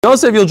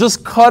Yosef, you'll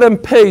just cut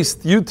and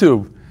paste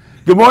YouTube.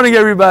 Good morning,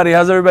 everybody.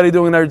 How's everybody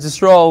doing in Eretz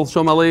Yisrael?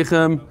 Shalom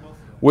Aleichem.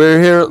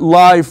 We're here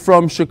live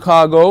from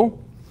Chicago.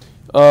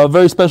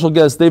 Very special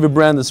guest, David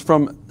Brandes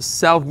from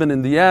South Bend,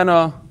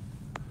 Indiana.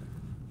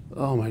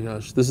 Oh my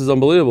gosh, this is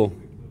unbelievable.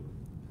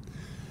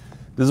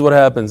 This is what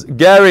happens.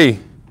 Gary,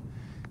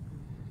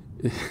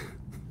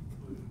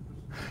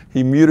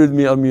 he muted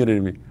me,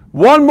 unmuted me.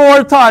 One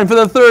more time, for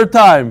the third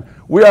time.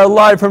 We are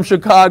live from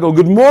Chicago.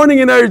 Good morning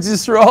in Eretz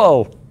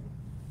Yisrael.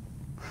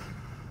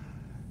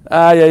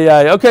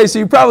 Okay, so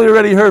you probably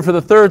already heard for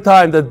the third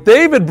time that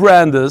David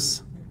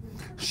Brandes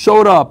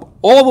showed up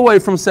all the way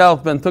from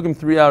South Bend. Took him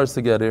 3 hours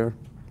to get here.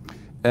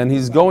 And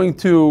he's going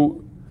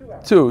to,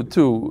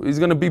 he's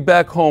going to be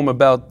back home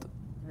about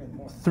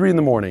 3 in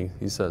the morning,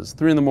 he says.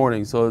 3 in the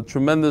morning. So a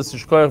tremendous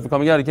shkoyach for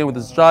coming out. He came with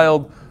his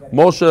child,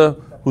 Moshe,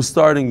 who's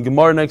starting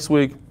Gemara next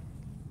week.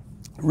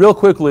 Real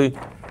quickly,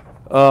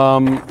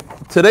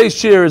 today's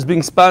shir is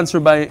being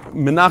sponsored by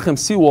Menachem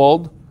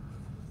Seawald.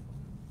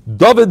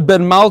 David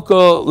Ben Malka,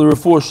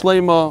 L'Refuah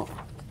Shlema,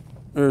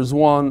 there's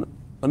one.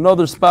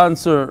 Another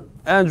sponsor,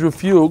 Andrew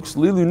Fuchs,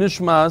 Lilu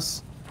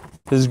Nishmas,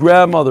 his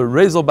grandmother,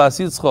 Rezel Bas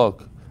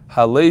Yitzchak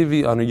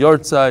Halevi, on a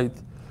yahrzeit.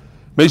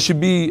 May she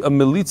be a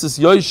Melitzas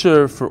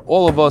Yosher for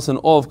all of us and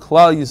all of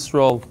Klal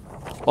Yisrael.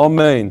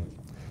 Amen.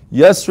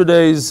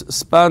 Yesterday's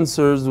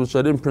sponsors, which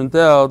I didn't print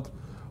out,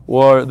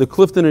 were the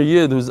Cliftoner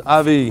Yid, who's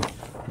Avi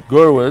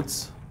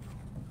Gurwitz.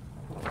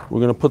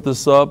 We're going to put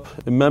this up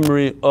in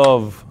memory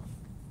of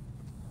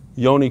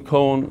Yoni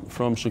Cohen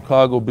from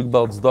Chicago, Big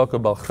Bal Tzedakah,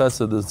 Bal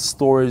Chesed. The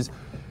stories.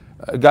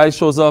 A guy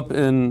shows up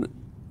in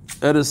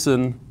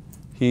Edison.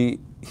 He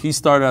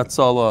started at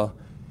Salah.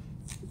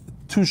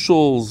 2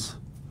 shuls.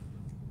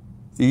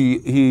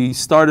 He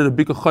started a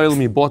Bika Chaylim.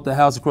 He bought the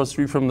house across the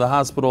street from the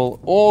hospital.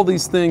 All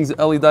these things.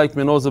 Eli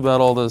Dykman knows about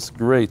all this.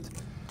 Great.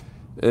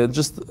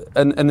 This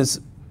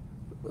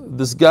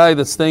guy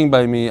that's staying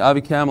by me,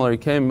 Avi Kamler, he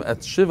came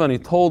at Shiva and he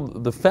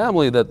told the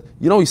family that,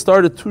 he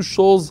started 2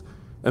 shuls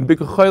and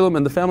Bika Chaylim,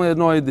 and the family had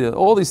no idea.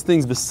 All these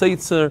things,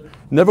 Beseitzer,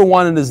 never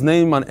wanted his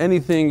name on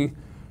anything.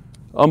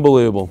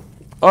 Unbelievable.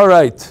 All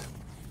right.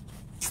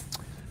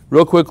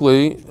 Real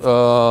quickly,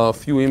 a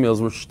few emails.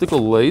 We're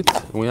shtickle late,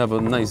 and we have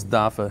a nice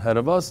daf ahead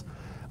of us.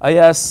 I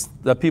asked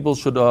that people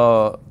should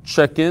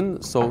check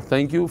in, so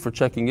thank you for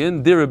checking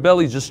in. Dear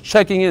Rebelli, just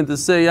checking in to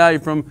say hi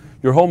from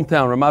your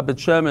hometown, Ramat Bet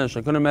Shemesh. I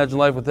couldn't imagine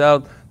life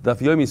without Daf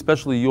Yomi,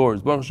 especially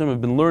yours. Baruch Hashem, I've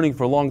been learning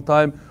for a long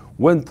time.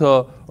 Went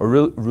to a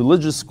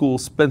religious school,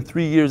 spent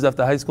 3 years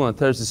after high school in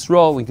Teres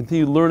Yisrael, and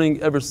continued learning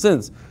ever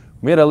since.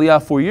 We made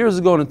Aliyah 4 years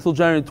ago, and until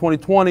January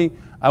 2020,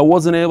 I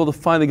wasn't able to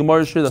find the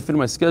Gemara shir that fit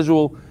my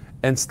schedule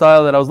and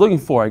style that I was looking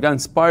for. I got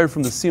inspired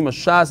from the Sima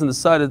Shas and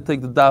decided to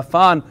take the daf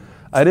on.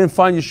 I didn't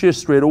find Yeshir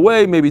straight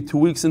away. Maybe 2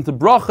 weeks into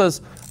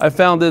Brachas, I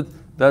found it.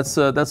 That's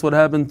what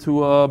happened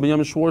to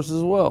Benjamin Schwartz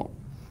as well.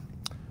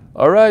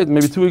 All right,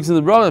 maybe 2 weeks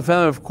into Brachas, I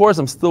found it. Of course,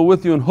 I'm still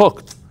with you and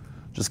hooked.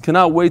 Just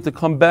cannot wait to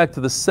come back to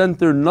the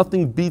center.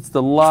 Nothing beats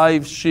the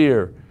live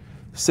share.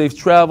 Safe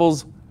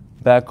travels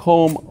back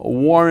home.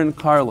 Warren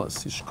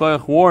Carlos.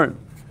 Yishkoyach Warren.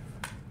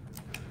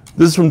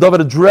 This is from David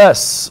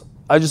Address.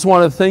 I just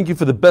want to thank you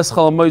for the best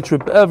Chalamoy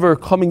trip ever.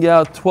 Coming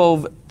out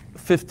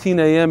 12:15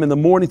 a.m. in the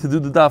morning to do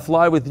the daf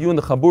live with you and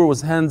the Chabur was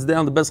hands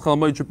down the best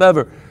Chalamoy trip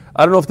ever.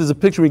 I don't know if there's a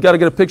picture. We got to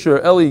get a picture.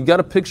 Ellie, you got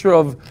a picture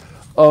of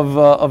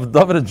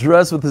David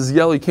Address with his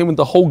yellow. He came with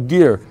the whole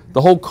gear,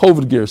 the whole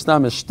COVID gear.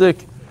 Stam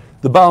shtick.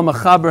 The Baal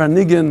Machaber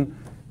Hanigin,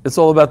 it's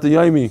all about the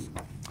Yaimi.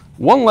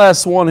 One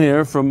last one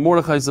here from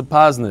Mordechai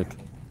Zapaznik.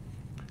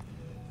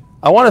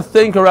 I want to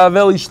thank Rav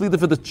Eli Shlita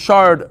for the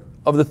chart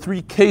of the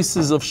 3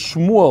 cases of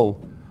Shmuel,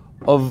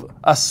 of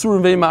Asur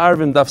and Veima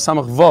Arvin, Daf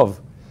Samach Vav.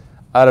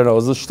 I don't know,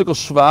 it was a shtickle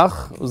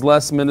shvach, it was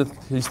last minute.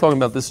 He's talking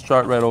about this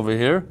chart right over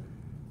here.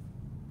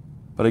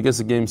 But I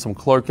guess it gave him some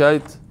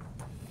clarkite.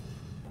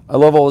 I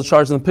love all the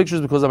charts and the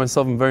pictures because I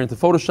myself am very into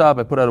Photoshop.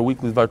 I put out a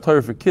weekly Dvar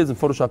Torah for kids and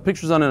Photoshop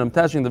pictures on it. I'm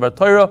attaching the Dvar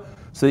Torah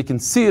so you can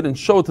see it and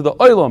show it to the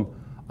Olam.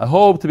 I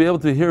hope to be able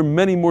to hear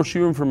many more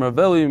shiurim from Rav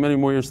Eli, many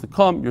more years to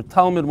come. Your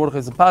Talmud,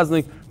 Mordechai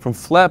Zapaznik from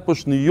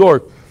Flatbush, New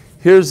York.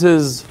 Here's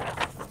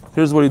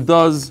what he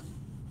does.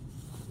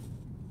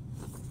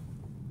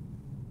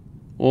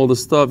 All the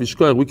stuff.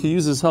 Yishkoyach. We could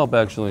use his help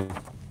actually.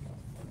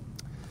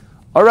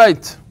 All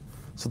right.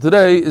 So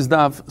today is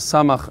Daf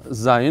Samach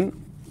Zayin.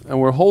 And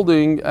we're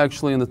holding,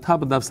 actually, in the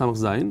top of Daf Samach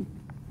Zayin.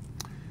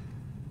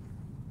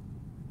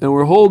 And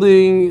we're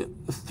holding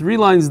 3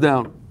 lines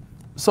down.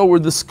 So we're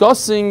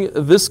discussing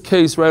this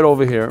case right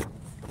over here,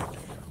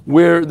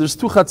 where there's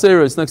 2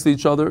 chatzeres next to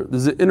each other.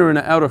 There's an inner and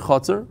an outer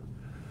chatzer.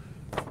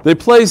 They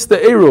place the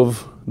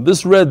Eruv,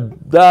 this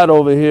red dot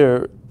over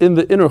here, in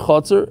the inner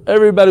chatzer.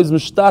 Everybody's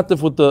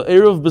mishtatif with the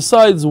Eruv,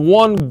 besides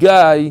one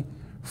guy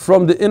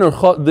from the inner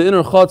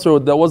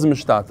chatzer that wasn't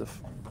mishtatif.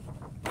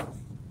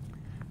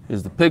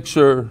 Here's the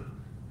picture.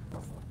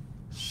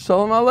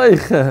 Shalom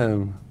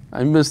Aleichem.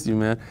 I missed you,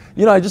 man.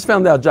 I just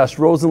found out Josh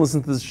Rosen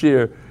listened to this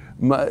shir.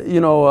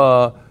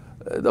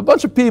 a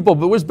bunch of people,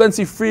 but where's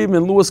Benzi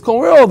Friedman, Louis Cohen,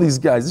 where are all these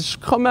guys? They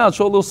should come out,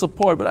 show a little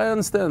support, but I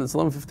understand, it's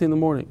 11:15 in the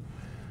morning.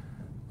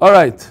 All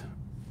right.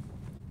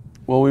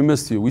 Well, we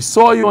missed you. We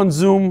saw you on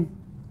Zoom,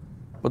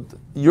 but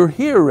you're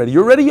here already.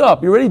 You're already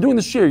up. You're already doing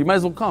the shir. You might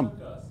as well come.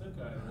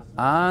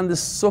 On the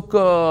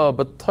sukkah,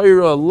 but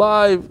Torah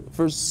live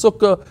for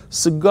sukkah,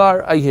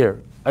 cigar. I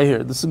hear.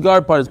 The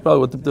cigar part is probably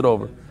what tipped it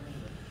over.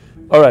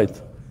 All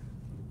right.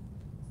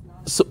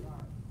 So,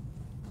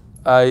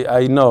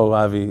 I know,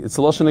 Avi. It's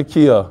a Lashon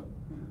Hakiyah.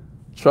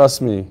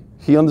 Trust me.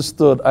 He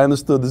understood. I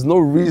understood. There's no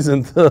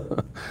reason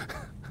to...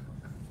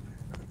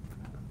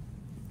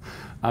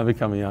 Avi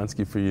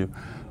Kamiansky for you.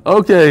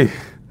 Okay.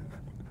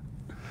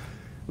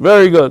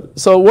 Very good.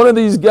 So one of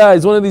these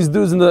guys, one of these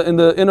dudes in the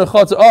inner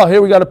chutzner. Oh,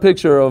 here we got a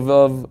picture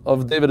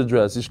of David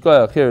Address.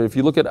 Yishkoyach. Here, if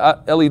you look at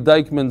Eli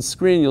Dykman's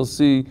screen, you'll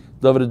see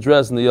David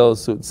Address in the yellow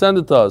suit. Send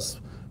it to us.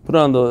 Put it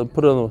on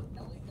the.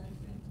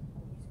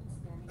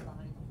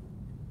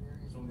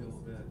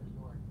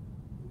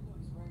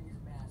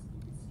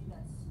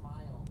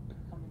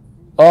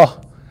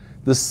 Oh,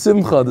 the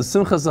Simcha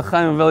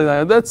Zachaim of Eli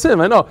Dykman. That's him.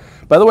 I know.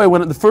 By the way,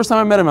 when the first time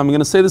I met him, I'm going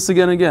to say this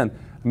again and again.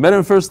 I met him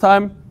the first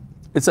time.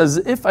 It's as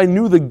if I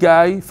knew the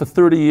guy for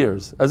 30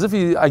 years. As if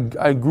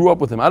I grew up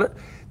with him.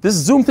 This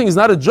Zoom thing is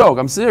not a joke.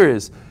 I'm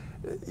serious.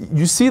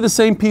 You see the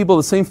same people,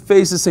 the same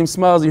faces, same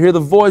smiles. You hear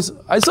the voice.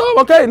 I saw him.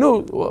 Okay,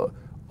 no.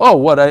 Oh,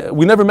 what?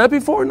 We never met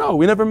before? No,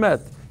 we never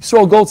met.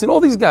 Yisrael Goldstein, all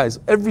these guys,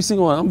 every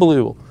single one,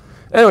 unbelievable.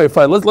 Anyway,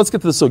 fine. Let's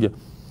get to the sugya.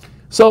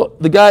 So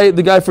the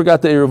guy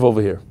forgot the Eruv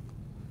over here.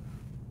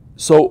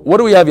 So what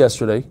do we have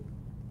yesterday?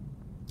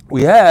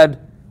 We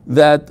had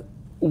that.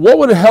 What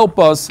would help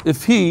us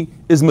if he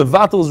is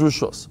mevatel's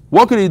rishus?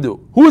 What could he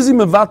do? Who is he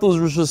mevatel's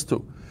rishus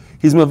to?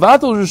 He's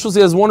mevatel's rishus.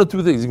 He has one or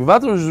two things. He's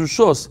mevatel's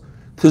rishus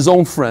to his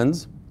own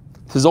friends,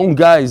 to his own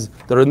guys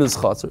that are in this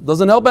chutzner.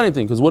 Doesn't help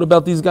anything, because what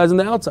about these guys on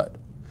the outside?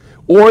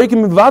 Or he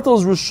can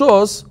mevatel's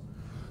rishus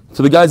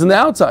to the guys on the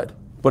outside,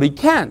 but he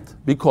can't,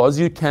 because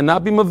you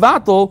cannot be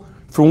mevatel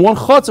from one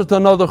chutzner to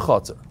another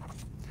chutzner.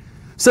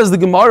 Says the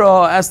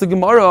Gemara. Ask the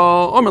Gemara.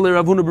 Omer le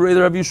Rav Huna b'rei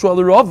Rav Yishua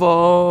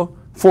l'Rava.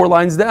 4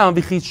 lines down,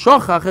 if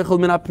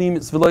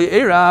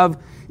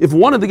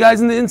one of the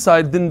guys in the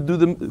inside didn't do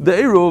the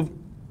Eruv,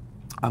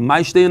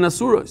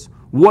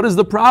 what is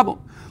the problem?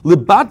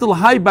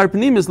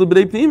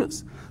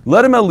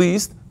 Let him at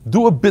least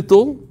do a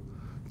bittul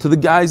to the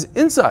guys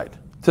inside,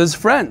 to his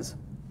friends.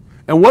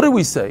 And what do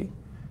we say?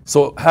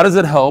 So how does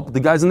it help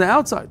the guys on the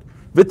outside?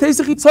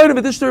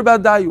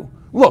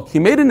 Look, he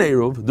made an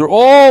Eruv, they're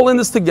all in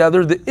this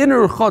together, the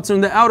inner chutzner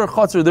and the outer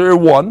chutzner, they're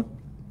one.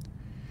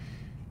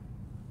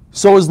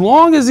 So as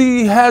long as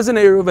he has an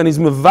Eruv and he's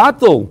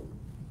mevatel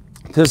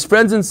to his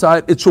friends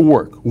inside, it should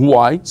work.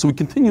 Why? So we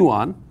continue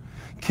on.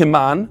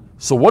 Kiman.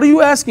 So what are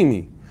you asking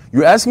me?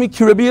 You're asking me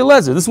Ki Rabbi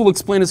Eliezer. This will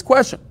explain his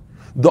question.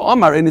 The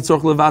Amar ein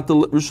tzorich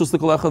levatel rishus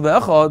l'kol echad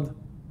ve'echad.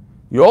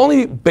 You're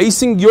only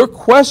basing your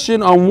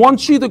question on one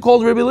shita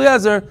called Rabbi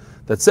Eliezer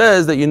that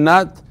says that you're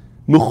not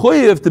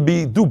mechuyev to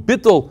do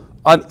bittul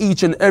on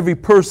each and every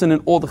person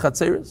in all the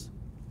chatzeres.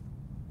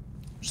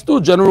 Just do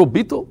a general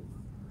bittul.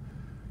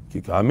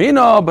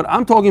 But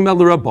I'm talking about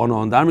the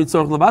Rabbanon.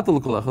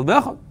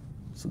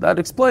 So that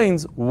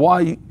explains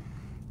why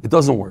it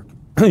doesn't work.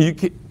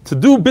 To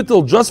do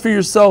bittul just for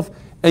yourself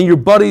and your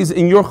buddies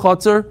in your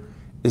chutzner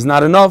is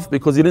not enough,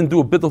 because you didn't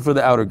do a bittul for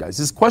the outer guys.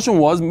 His question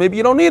was, maybe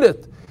you don't need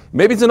it.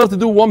 Maybe it's enough to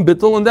do one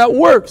bittul and that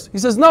works. He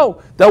says, no,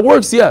 that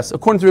works, yes,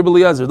 according to Rabbi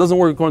Eliezer. It doesn't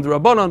work according to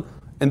Rabbanon,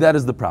 and that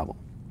is the problem.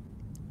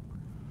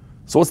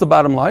 So what's the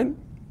bottom line?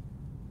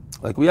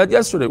 Like we had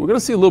yesterday, we're going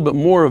to see a little bit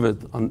more of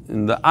it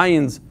in the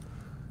ayins.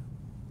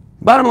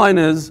 Bottom line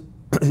is,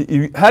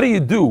 how could you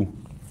do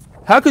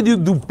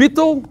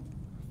bittul?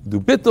 Do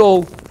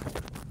bittul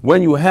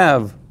when you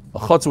have a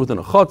chutzner within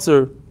a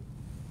chutzner,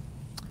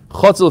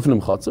 chutzner within a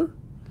chutzner.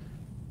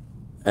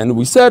 And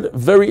we said,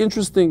 very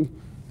interesting,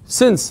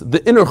 since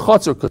the inner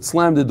chutzner could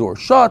slam the door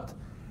shut,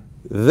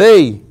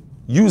 they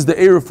use the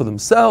Eruv for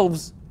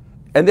themselves,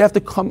 and they have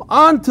to come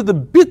on to the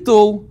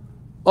bittul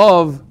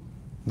of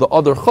the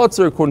other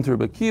chutzner, according to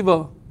Rebbe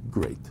Akiva.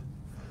 Great.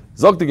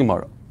 Zog the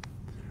Gemara.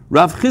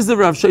 Rav Chizda,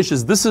 Rav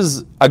Sheshes, this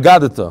is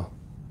Agadata,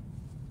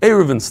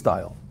 Eruvin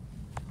style.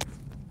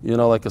 You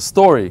know, like a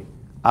story.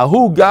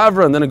 Ahu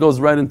Gavra, and then it goes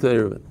right into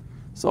Eruvin.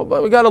 So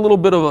but we got a little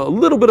bit of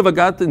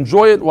Agadata.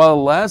 Enjoy it while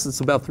it lasts.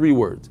 It's about 3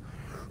 words.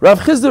 Rav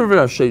Chizda,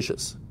 Rav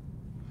Sheshes.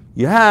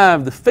 You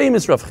have the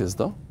famous Rav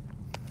Chizda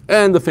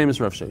and the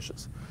famous Rav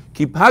Sheshes.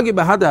 Kipagi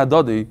Bahada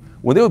Hadadi,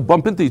 when they would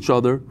bump into each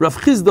other, Rav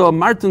Chizda,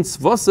 Martin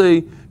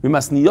Svosei,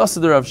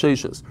 Mimasniyasad Rav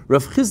Sheshes.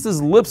 Rav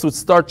Chizda's lips would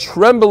start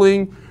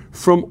trembling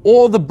from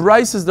all the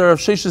brises that Rav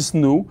Sheshes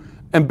knew,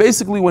 and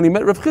basically when he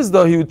met Rav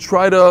Chizda, he would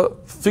try to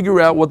figure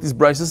out what these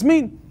brises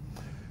mean.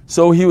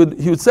 So he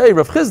would say,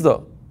 Rav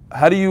Chizda,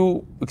 how do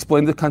you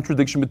explain the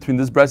contradiction between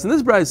this brise and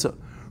this brise?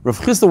 Rav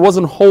Chizda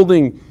wasn't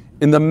holding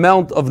in the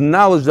amount of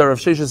knowledge that Rav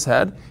Sheshes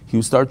had. He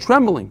would start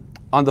trembling.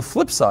 On the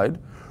flip side,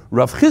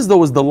 Rav Chizda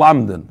was the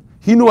lamdan.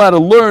 He knew how to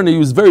learn. He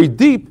was very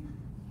deep.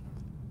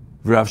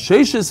 Rav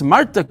Sheshes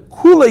marta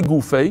kule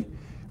gufe.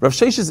 Rav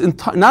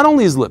Sheshes, not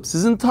only his lips,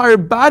 his entire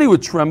body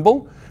would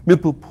tremble.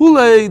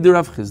 Mipulpule de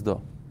Rav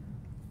Chizda.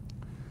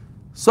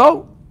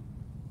 So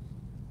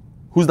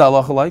Who's the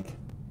halacha like?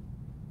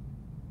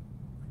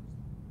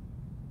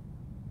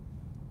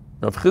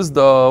 Rav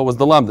Chisda was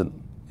the lamdan.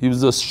 He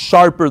was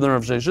sharper than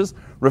Rav Sheshes.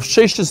 Rav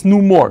Sheshes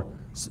knew more.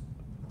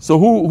 So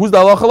who's the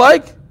halacha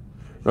like?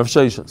 Rav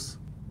Sheshes.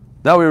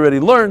 Now we already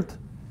learned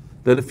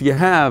that if you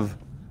have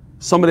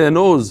somebody that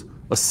knows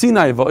a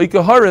Sinai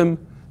va'ika harim,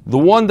 the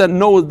one that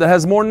knows, that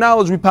has more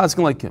knowledge, we pass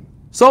like him.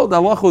 So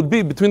the halacha would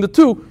be between the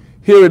two.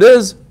 Here it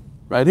is,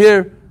 right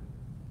here.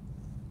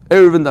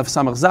 Eruvin Daf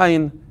Samach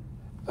Zayin.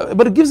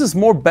 But it gives us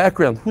more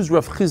background. Who's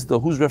Rav Chisda?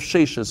 Who's Rav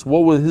Sheshes? What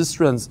were his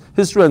strengths?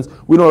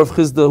 We know Rav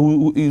Chisda,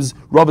 who is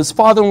Rabbi's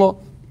father-in-law.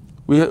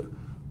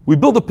 We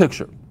build a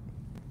picture.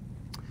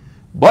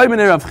 Rav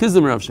Chisda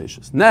and Rav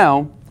Sheshes.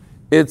 Now,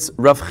 it's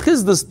Rav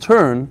Chisda's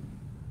turn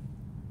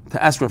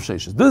to ask Rav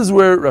Sheshes. This is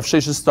where Rav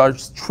Sheshes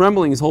starts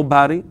trembling his whole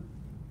body.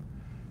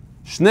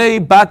 Shnei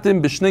batim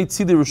b'shnei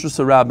tzidi rishus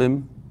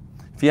harabim.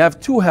 If you have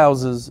two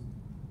houses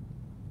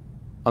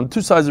on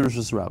two sides of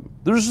rishus harabim,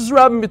 the rishus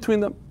harabim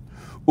between them.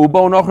 Come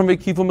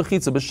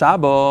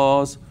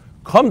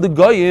the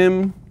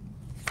goyim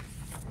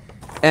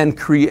and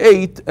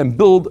create and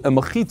build a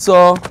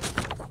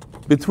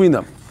mechitza between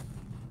them.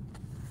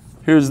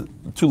 Here's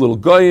two little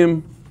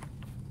goyim,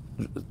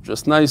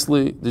 just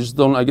nicely. They just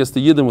don't, I guess, the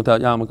yidden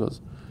without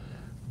yarmulkes.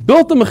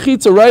 Built the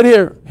mechitza right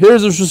here.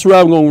 Here's the rishus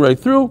harabim going right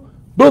through.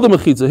 Build the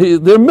mechitza. They're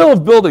in the middle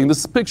of building.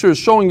 This picture is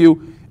showing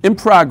you in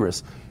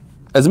progress.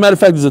 As a matter of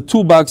fact, there's a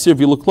toolbox here.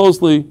 If you look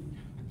closely,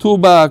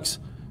 toolbox,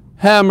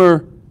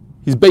 hammer.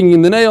 He's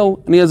banging the nail,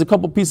 and he has a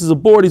couple pieces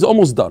of board. He's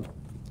almost done.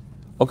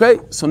 Okay,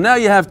 so now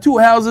you have two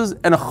houses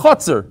and a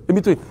chutzner in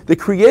between. They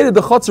created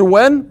the chutzner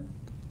when?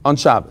 On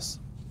Shabbos.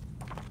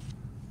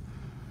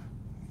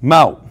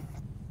 Now,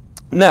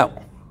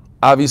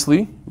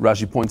 obviously,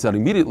 Rashi points out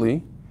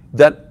immediately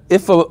that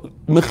if a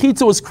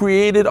mechitza was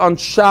created on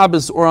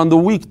Shabbos or on the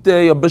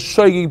weekday, a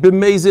b'shogeg,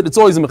 b'mezid, it's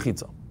always a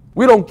mechitza.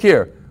 We don't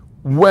care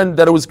when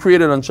that it was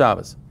created on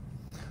Shabbos.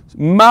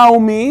 Mao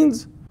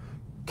means,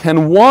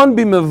 can one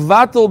be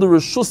mevatel the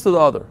reshus to the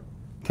other?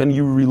 Can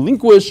you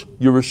relinquish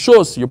your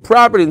reshus, your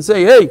property, and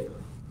say, hey,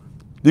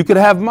 you could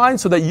have mine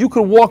so that you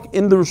could walk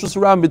in the reshus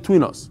around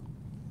between us?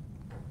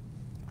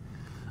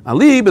 Now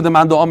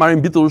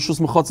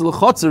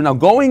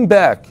going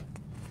back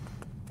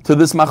to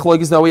this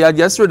machlokes that we had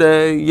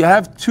yesterday, you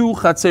have two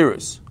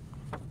chatzeros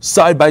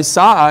side by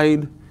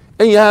side,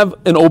 and you have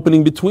an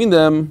opening between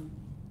them.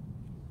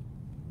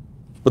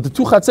 But the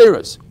two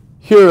chatzeros,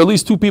 here at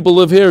least two people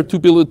live here, two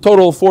people,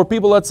 total 4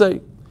 people, let's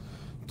say.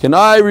 Can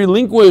I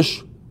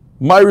relinquish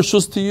my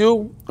reshus to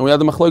you? And we had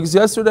the machlokes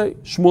yesterday.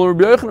 Shmuel and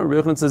Rabbi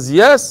Yochanan says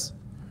yes.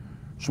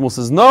 Shmuel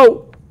says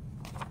no.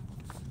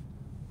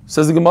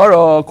 Says the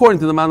Gemara, according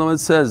to the Manual, it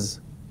says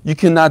you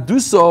cannot do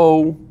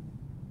so.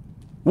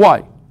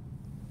 Why?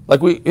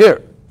 Like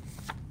here.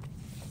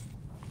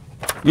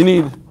 You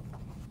need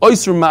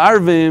Oisr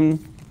Ma'arvim.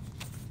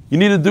 You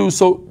need to do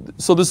so.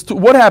 So this.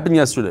 What happened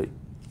yesterday?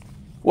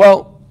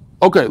 Well,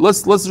 okay.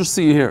 Let's just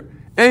see here.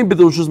 You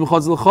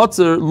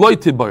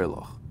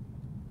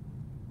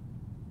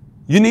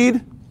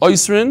need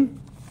Oisrin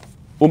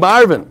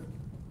U'Ma'arvin.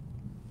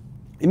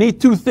 You need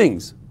 2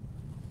 things.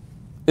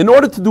 In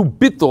order to do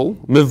bittul,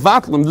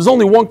 mevatlim, there's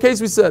only one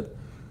case we said.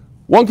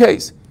 One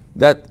case.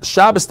 That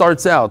Shabbos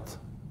starts out,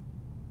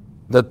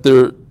 that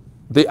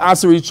they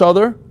answer each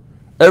other.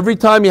 Every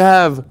time you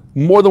have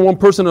more than one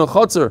person in a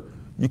chutzner,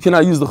 you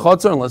cannot use the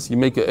chutzner unless you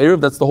make an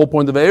eruv. That's the whole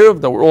point of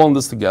eruv, that we're all in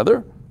this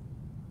together.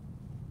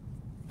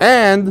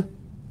 And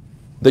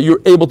that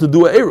you're able to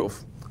do an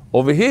eruv.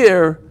 Over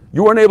here,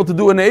 you weren't able to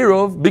do an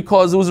eruv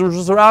because it was a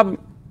reshus harabim.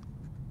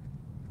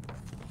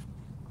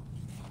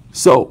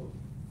 So,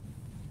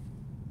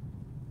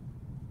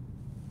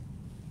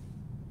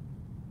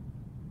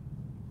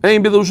 you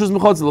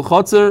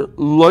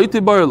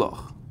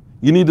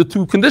need the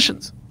 2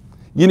 conditions.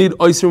 You need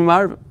Oisr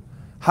Ma'arvim.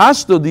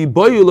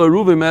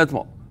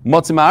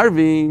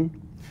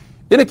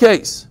 In a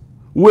case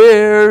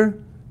where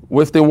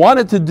if they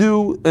wanted to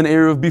do an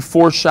eruv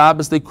before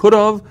Shabbos, they could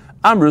have.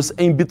 Amrus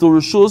ein bitul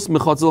reshus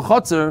mechatzel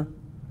chatzer.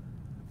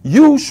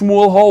 You,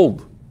 Shmuel,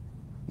 hold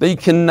that you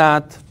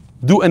cannot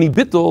do any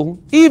bittul,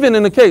 even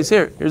in a case.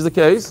 Here's the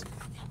case.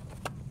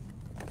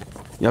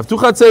 You have 2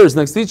 chatzeros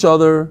next to each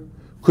other.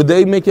 Could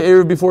they make an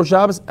eruv before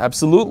Shabbos?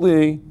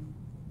 Absolutely.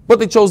 But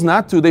they chose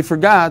not to. They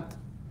forgot.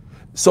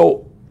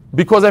 So,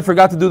 because I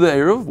forgot to do the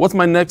eruv, what's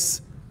my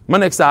next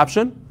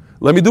option?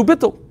 Let me do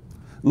bittul.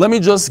 Let me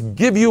just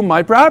give you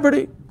my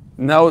property.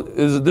 Now,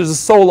 there's a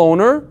sole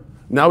owner.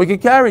 Now we can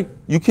carry.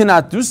 You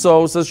cannot do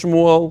so, says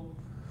Shmuel.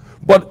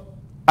 But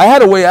I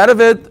had a way out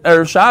of it.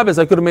 Erev Shabbos,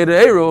 I could have made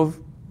an eruv.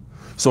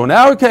 So in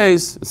our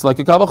case, it's like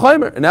a kavach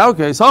chaymer. In our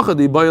case,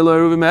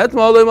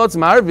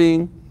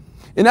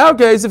 in our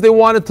case, if they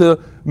wanted to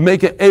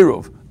make an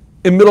eruv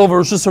in middle of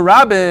reshus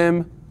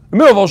harabim, in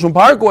middle of Ocean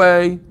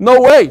Parkway,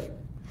 no way.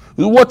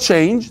 What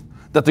changed?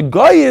 That the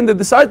guy they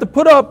decided to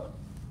put up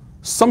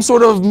some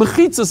sort of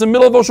mechitzas in the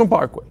middle of Ocean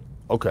Parkway.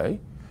 Okay,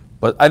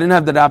 but I didn't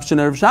have that option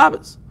of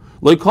Shabbos.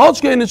 Like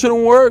Kolchkein, it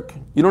shouldn't work.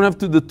 You don't have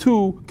to the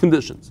 2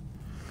 conditions.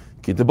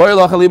 According to Rabbi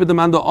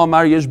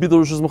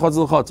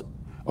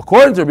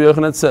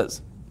Yochanan, it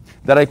says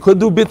that I could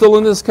do bittul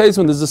in this case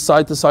when there's a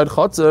side-to-side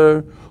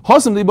chatzar.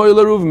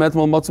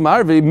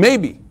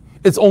 Maybe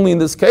it's only in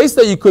this case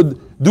that you could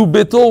do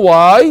bittul.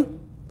 Why?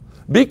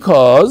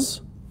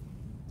 Because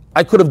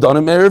I could have done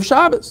it Erev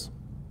Shabbos.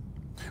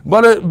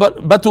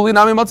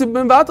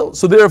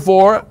 So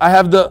therefore, I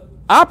have the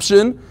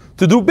option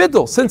to do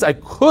bittul. Since I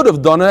could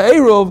have done an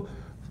Erev,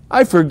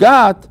 I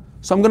forgot,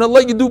 so I'm going to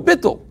let you do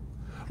bittul.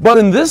 But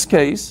in this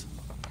case,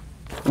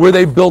 where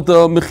they built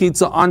a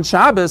mechitza on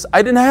Shabbos,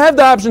 I didn't have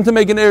the option to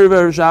make an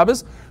Erev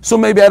Shabbos, so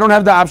maybe I don't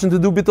have the option to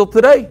do bittul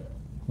today.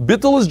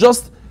 Bittul is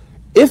just,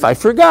 if I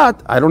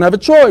forgot, I don't have a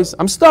choice,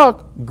 I'm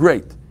stuck,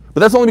 great.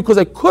 But that's only because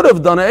I could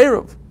have done an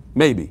Erev,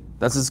 maybe.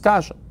 That's his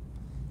kasha.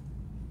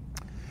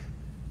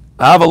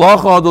 But in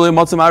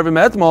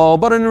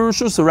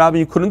Rishus Rabbi,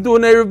 you couldn't do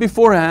an Erev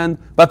beforehand,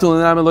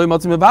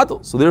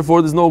 so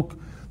therefore there's no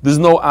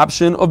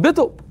option of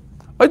bittul.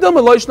 Maybe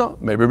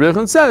Rabbi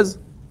Yochanan says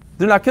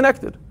they're not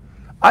connected.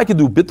 I could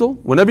do bittul.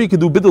 Whenever you could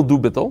do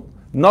bittul.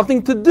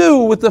 Nothing to do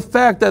with the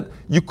fact that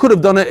you could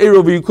have done an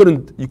Erev or you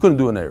couldn't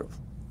do an Erev.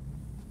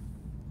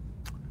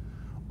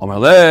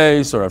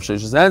 So Rav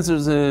Sheshes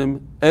answers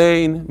him,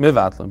 Ein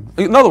mevatlim.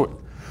 In other words,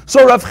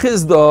 so Rav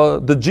Chizda,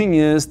 the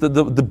genius, the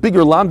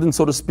bigger lamdan,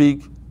 so to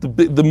speak,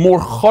 the more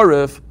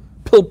charef,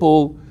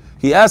 pilpul,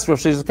 he asked Rav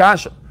Sheshes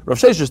kasha. Rav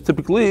Sheshes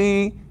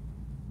typically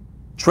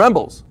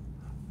trembles.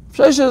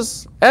 Rav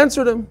Sheshes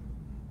answered him,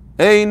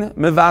 Ein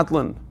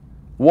mevatlim.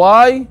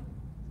 Why?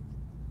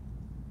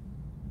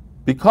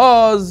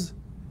 Because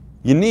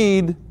you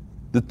need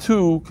the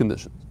two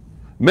conditions.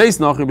 Meis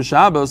nachri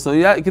b'Shabbos, so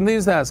yeah, he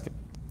continues to ask him.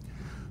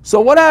 So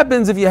what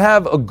happens if you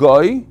have a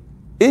guy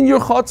in your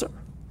chutzner?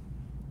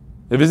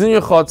 If he's in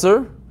your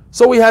chutzner,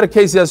 so we had a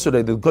case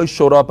yesterday, the guy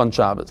showed up on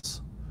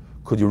Shabbos.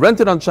 Could you rent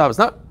it on Shabbos?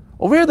 Now,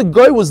 over here the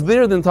guy was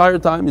there the entire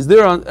time. He's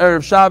there on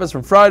Erev Shabbos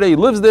from Friday, he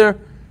lives there.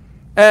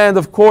 And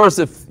of course,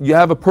 if you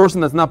have a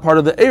person that's not part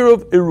of the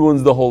Eruv, it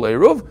ruins the whole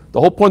Eruv. The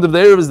whole point of the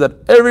Eruv is that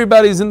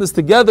everybody's in this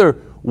together.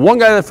 One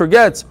guy that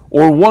forgets,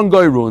 or one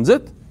guy ruins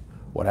it.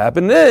 What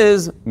happened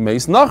is,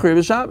 Meis Nachri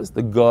b'Shabbos,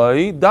 the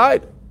guy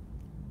died.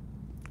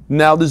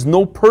 Now there's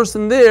no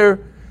person there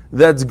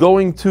that's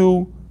going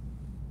to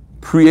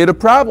create a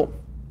problem.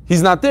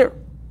 He's not there.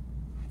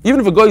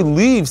 Even if a guy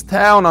leaves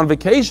town on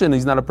vacation,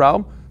 he's not a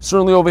problem.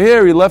 Certainly over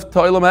here, he left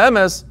To'ilam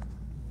HaEmes,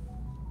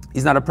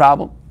 he's not a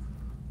problem.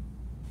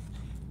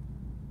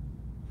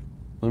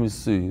 Let me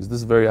see. Is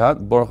this very hot?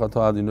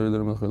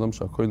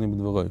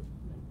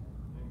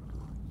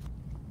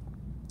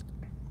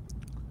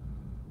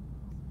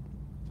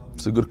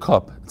 It's a good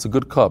cup. It's a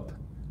good cup.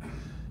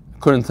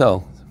 Couldn't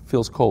tell. It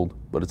feels cold,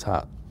 but it's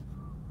hot.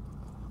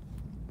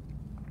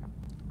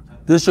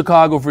 This is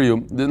Chicago for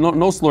you.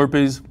 No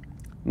Slurpees,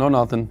 no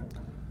nothing.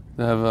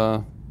 They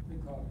have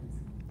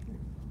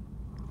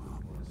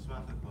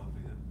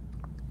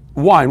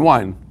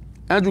wine.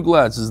 Andrew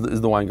Glatz is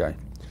the wine guy.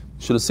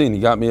 Should have seen. He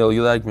got me a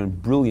Yudakman.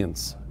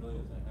 Brilliance.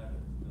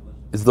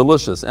 It's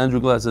delicious. Andrew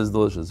Glass says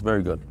delicious.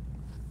 Very good.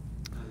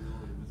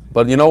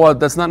 But you know what?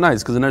 That's not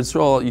nice because in Eretz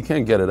Yisrael you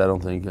can't get it. I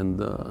don't think, and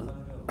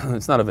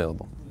it's not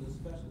available.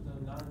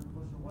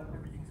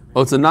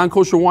 Oh, it's a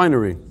non-kosher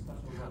winery.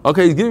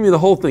 Okay, he's giving me the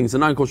whole thing. It's a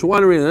non-kosher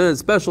winery and it's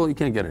special. You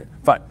can't get it.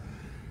 Fine.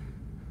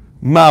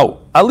 Mao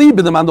Ali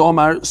b'demand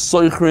Omar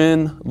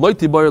soichrin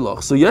loyti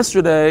boyloch. So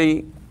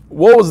yesterday,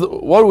 what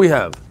do we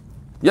have?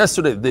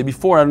 Yesterday, the day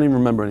before, I don't even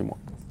remember anymore.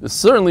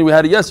 Certainly we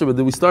had it yesterday,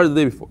 but we started the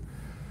day before.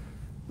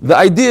 The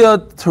idea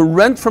to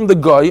rent from the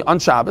guy on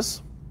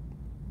Shabbos.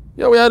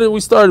 Yeah, we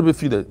started a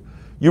few days.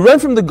 You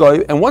rent from the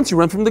guy, and once you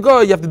rent from the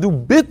guy, you have to do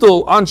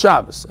bittul on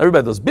Shabbos.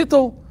 Everybody does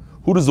bittul.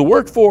 Who does the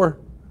work for?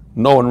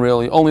 No one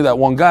really. Only that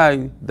one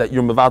guy that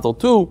you're mevatel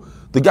to.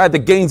 The guy that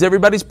gains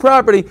everybody's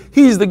property,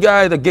 he's the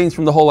guy that gains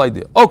from the whole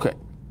idea. Okay.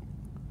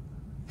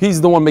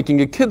 He's the one making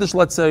a kiddush,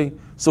 let's say,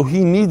 so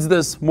he needs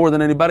this more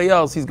than anybody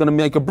else. He's going to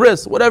make a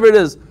bris, whatever it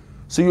is.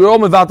 So you're all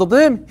mevatel to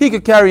him, he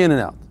could carry in and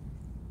out.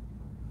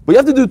 But you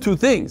have to do two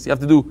things. You have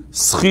to do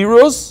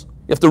schirus,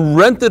 you have to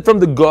rent it from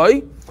the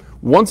guy.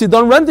 Once you're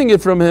done renting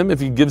it from him, if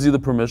he gives you the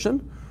permission,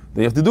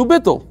 then you have to do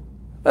bittul.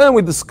 And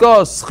we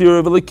discuss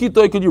schira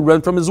v'likito, could you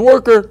rent from his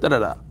worker,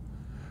 da-da-da.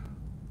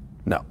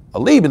 Now,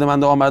 according to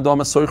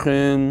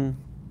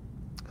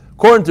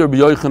Rabbi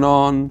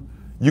Yochanan,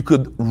 you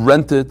could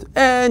rent it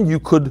and you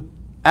could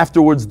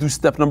afterwards do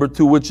step number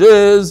 2, which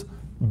is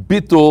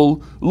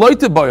bittul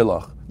loite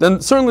bailach. Then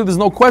certainly there's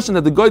no question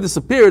that the guy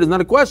disappeared is not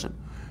a question.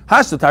 And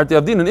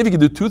if you could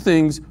do two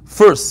things,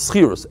 first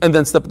schirus, and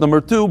then step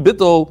number 2,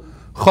 bittul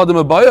chadim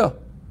abaya.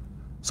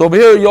 So over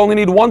here you only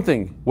need one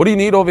thing. What do you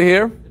need over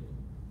here?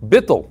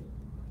 Bittul.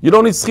 You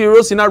don't need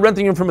schirus, you're not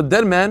renting him from a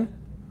dead man.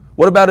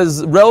 What about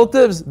his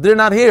relatives? They're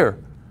not here.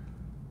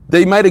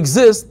 They might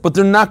exist, but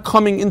they're not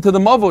coming into the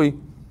mavoi.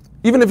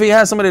 Even if he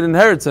has somebody that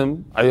inherits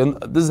him,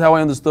 this is how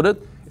I understood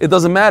it, it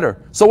doesn't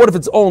matter. So what if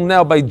it's owned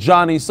now by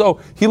Johnny? So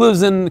he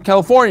lives in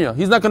California.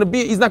 He's not going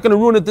to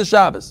ruin it this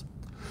Shabbos.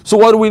 So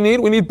what do we need?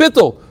 We need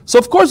bittul. So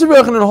of course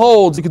Rabbi Yochanan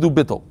holds you could do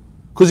bittul.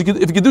 Because if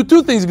you could do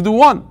two things, you could do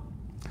one.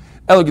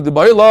 According to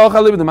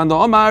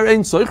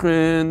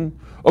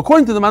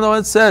the Mano,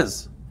 it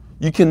says,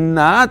 you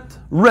cannot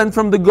rent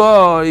from the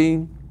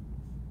guy.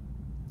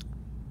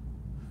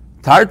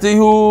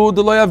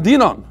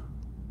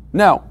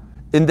 Now,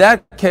 in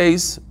that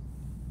case,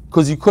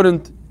 because you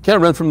can't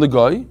rent from the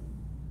guy,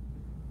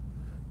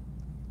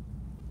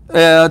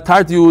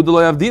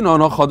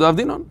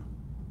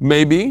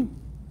 maybe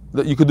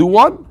that you could do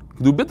one, you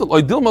could do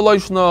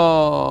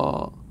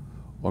bittul,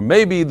 or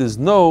maybe there's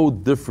no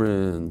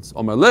difference.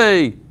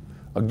 Again,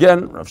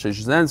 Rav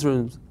Sheshes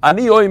answers,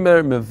 Ani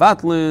oimer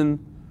mevatlin.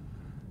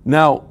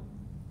 Now,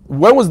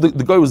 when was the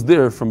guy was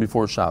there from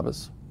before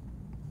Shabbos?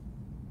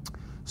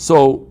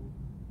 So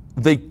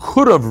they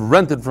could have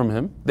rented from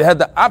him. They had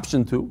the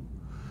option to.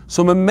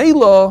 So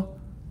memela,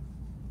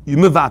 you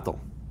mevatel.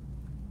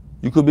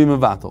 You could be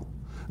mevatel.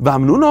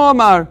 V'hamnuna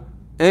amar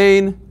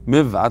ein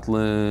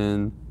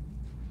mevatlin.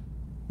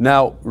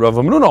 Now, Rav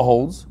Hamnuna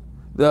holds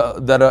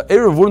that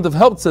Erev wouldn't have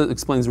helped,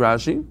 explains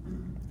Rashi.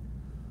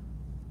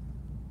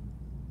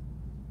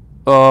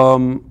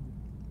 And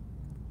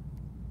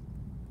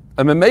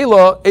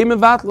memela ein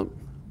mevatlin.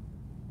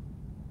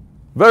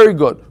 Very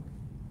good.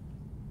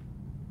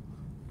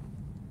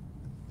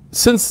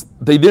 Since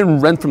they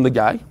didn't rent from the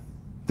guy,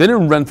 they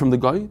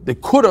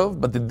could have,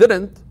 but they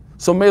didn't.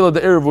 So Mela, the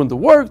Erev wouldn't have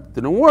worked,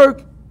 didn't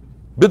work.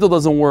 Bittul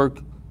doesn't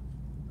work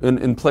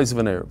in place of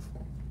an Erev.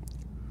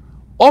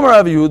 Omar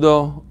Rav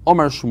Yehuda,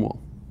 Omar Shmuel.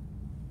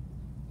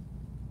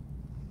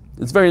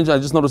 It's very interesting,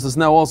 I just noticed this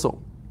now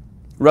also.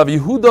 Rav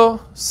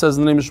Yehuda says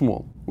the name of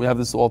Shmuel. We have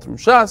this all through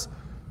Shas.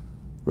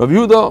 Rav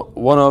Yehuda,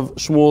 one of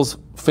Shmuel's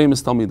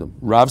famous Talmidim.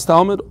 Rav's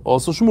Talmud,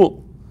 also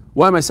Shmuel.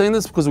 Why am I saying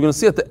this? Because we're going to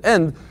see at the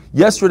end.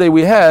 Yesterday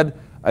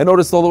I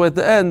noticed all the way at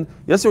the end,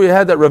 yesterday we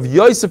had that Rav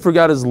Yosef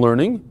forgot his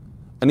learning,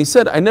 and he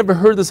said, I never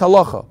heard this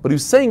halacha. But he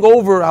was saying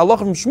over halacha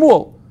from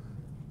Shmuel.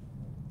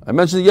 I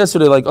mentioned it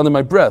yesterday, like under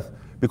my breath,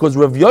 because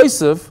Rav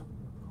Yosef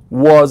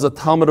was a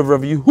Talmud of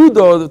Rav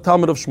Yehuda, the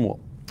Talmud of Shmuel.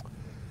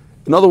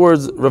 In other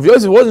words, Rav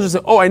Yosef wasn't just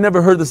saying, I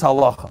never heard this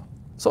halacha.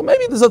 So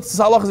maybe this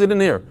halacha he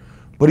didn't hear.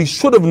 But he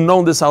should have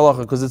known this halacha,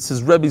 because it's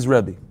his Rebbe's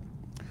Rebbe.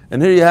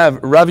 And here you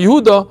have Rav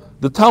Yehuda,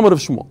 the Talmud of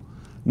Shmuel.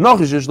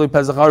 This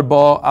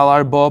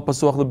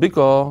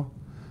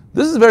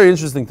is very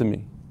interesting to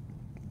me.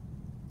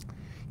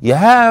 You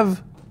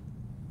have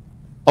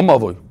a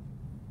mavoi,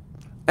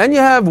 and you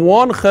have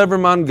one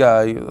cheverman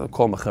guy.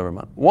 Call him a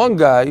cheverman. One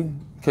guy, in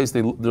case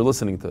they're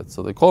listening to it,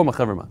 so they call him a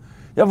cheverman.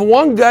 You have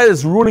one guy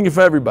that's ruining it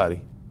for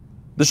everybody.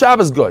 The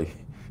Shabbos guy.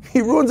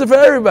 He ruins it for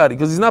everybody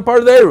because he's not part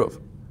of the Eruv.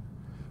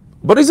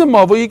 But he's a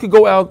mavoi. He could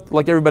go out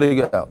like everybody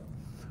get out.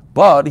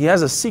 But he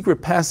has a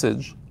secret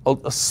passage,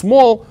 a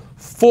small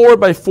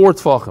 4x4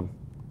 tefachim.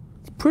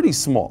 It's pretty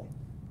small.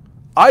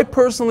 I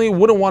personally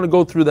wouldn't want to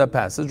go through that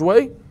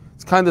passageway.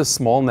 It's kind of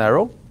small,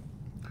 narrow.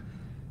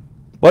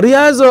 But he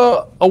has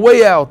a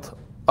way out.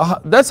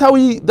 That's how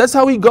he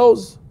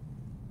goes.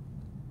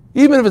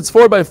 Even if it's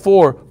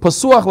 4x4,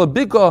 pasuach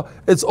labika,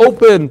 it's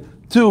open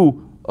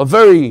to a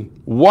very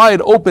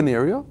wide open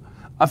area.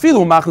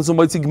 Even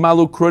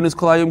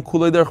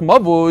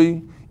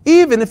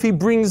if he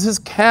brings his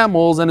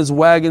camels and his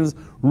wagons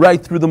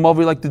right through the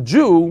mavoi like the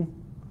Jew,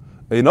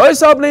 he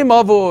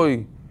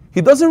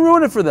doesn't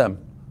ruin it for them.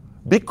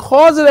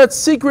 Because of that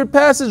secret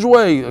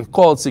passageway,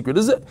 call it secret,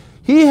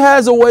 he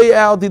has a way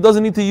out, he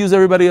doesn't need to use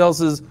everybody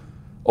else's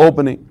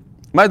opening.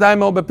 Why did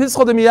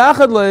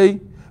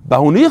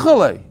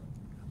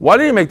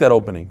he make that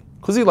opening?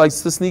 Because he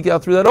likes to sneak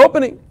out through that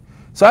opening.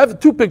 So I have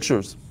two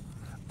pictures.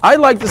 I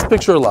like this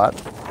picture a lot,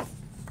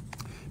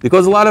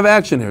 because a lot of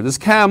action here. There's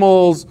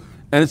camels,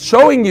 and it's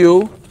showing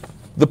you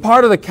the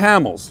part of the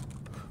camels.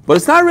 But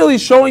it's not really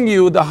showing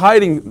you the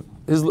hiding.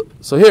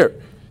 So here,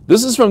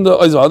 this is from the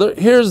other.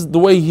 Here's the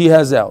way he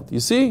has out. You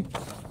see?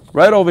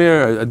 Right over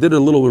here. I did it a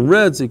little in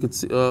red so you could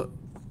see.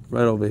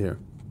 Right over here.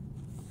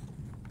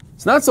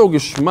 It's not so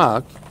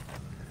geschmack.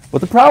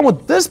 But the problem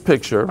with this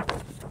picture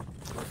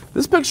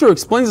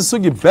explains the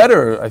sugya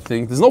better, I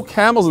think. There's no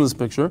camels in this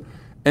picture.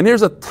 And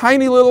here's a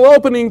tiny little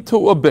opening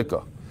to a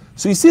bika.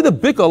 So you see the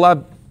bika a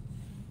lot.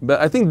 But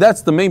I think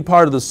that's the main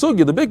part of the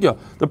sugya, the bika.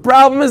 The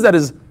problem is that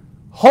his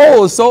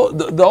hole is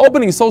the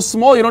opening is so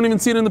small you don't even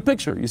see it in the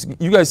picture.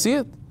 You guys see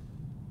it?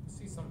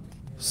 See something.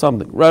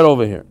 Something right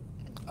over here.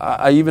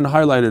 I even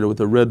highlighted it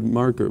with a red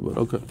marker, but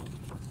okay.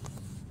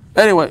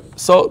 Anyway,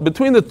 so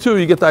between the two,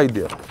 you get the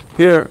idea.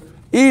 Here,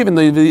 even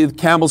the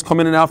camels come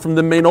in and out from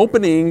the main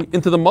opening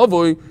into the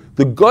mavoi.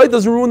 The guy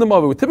doesn't ruin the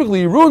mavoi. Typically,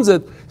 he ruins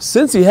it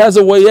since he has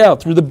a way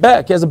out through the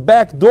back. He has a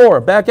back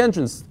door, back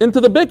entrance into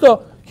the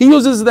bika. He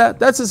uses that.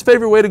 That's his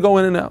favorite way to go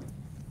in and out.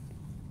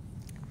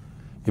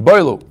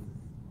 Hibaylu.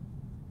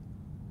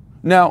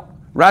 Now,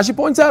 Rashi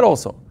points out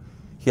also,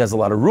 he has a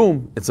lot of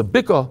room. It's a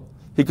bika.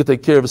 He could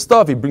take care of his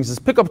stuff. He brings his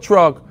pickup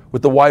truck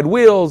with the wide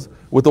wheels,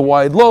 with the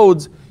wide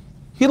loads.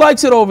 He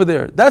likes it over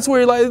there. That's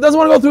where he doesn't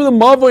want to go through the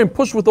mavoi and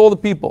push with all the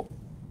people.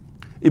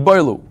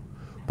 Hibaylu.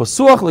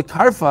 Pasuach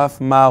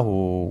lekarfaf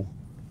mahu.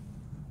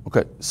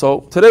 Okay,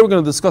 so today we're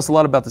going to discuss a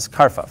lot about this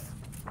karfaf.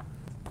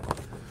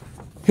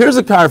 Here's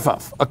a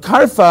karfaf. A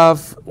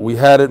karfaf, we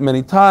had it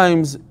many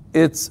times.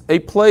 It's a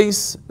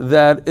place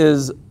that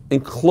is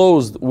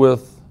enclosed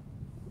with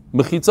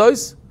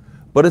mechitzos,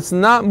 but it's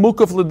not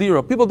mukaf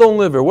ladira. People don't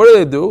live here.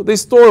 What do? They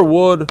store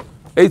wood,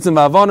 eitzim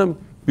v'avonim.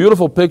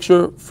 Beautiful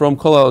picture from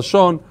Kol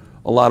HaLashon.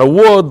 A lot of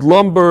wood,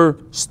 lumber,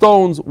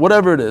 stones,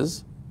 whatever it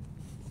is.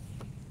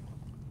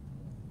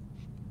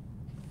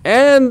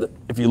 And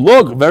if you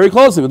look very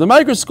closely with a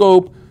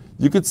microscope,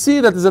 you could see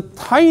that there's a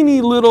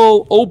tiny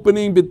little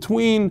opening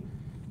between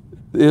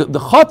the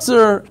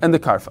chotzer and the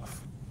karfaf.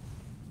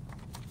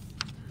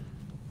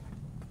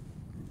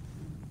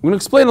 I'm going to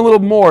explain a little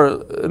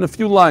more in a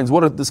few lines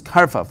what a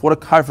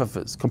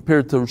karfaf is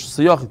compared to Rosh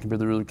Hashanah, compared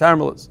to the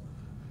Carmelites.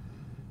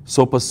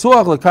 So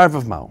pasuach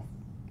lekarfaf mao.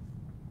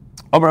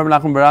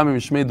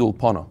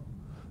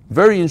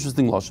 Very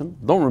interesting lashon.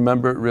 Don't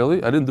remember it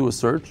really. I didn't do a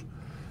search.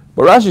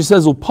 But Rashi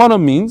says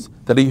ulpana means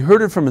that he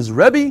heard it from his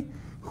Rebbe,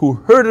 who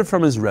heard it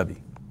from his Rebbe.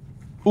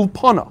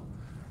 Ulpana.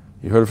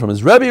 He heard it from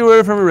his Rebbe, who heard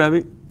it from a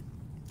Rebbe.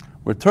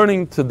 We're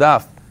turning to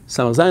Daf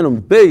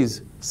Samazayim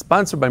Beis,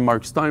 sponsored by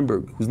Mark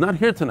Steinberg, who's not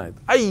here tonight.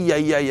 A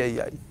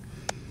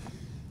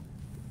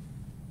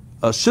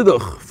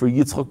shidduch for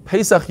Yitzchok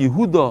Pesach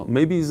Yehuda.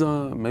 Maybe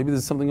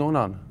there's something going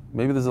on.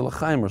 Maybe there's a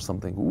l'chaim or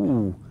something.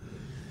 Ooh.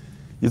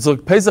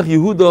 Yitzchok Pesach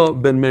Yehuda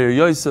ben Meir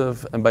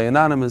Yosef, and by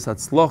anonymous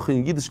Hatzlach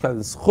in Yiddishkeit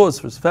and Schos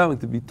for his family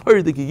to be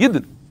Torah Diki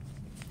Yidden.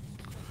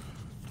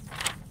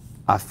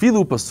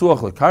 Afilu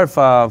pasuach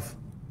lekarfav.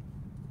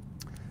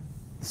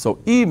 So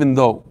even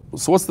though,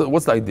 what's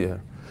the idea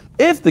here?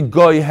 If the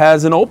guy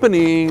has an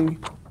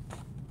opening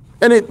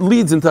and it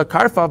leads into a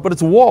karfav, but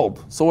it's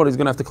walled, so what? He's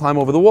going to have to climb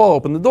over the wall,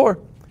 open the door.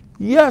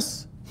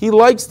 Yes, he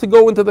likes to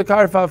go into the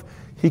karfav.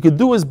 He could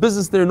do his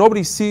business there.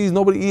 Nobody sees.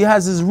 He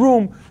has his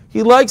room.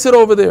 He likes it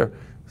over there.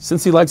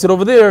 Since he likes it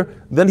over there,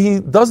 then he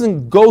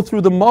doesn't go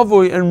through the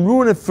mavoi and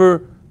ruin it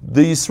for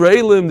the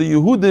Yisraelim, the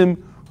Yehudim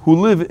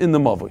who live in the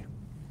mavoi.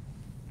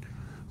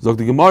 Zok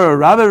the Gemara,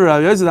 Rabbi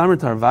Yezid Amar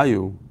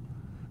Tarvayu,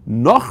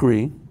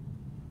 Nochri,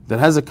 that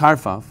has a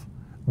karfaf,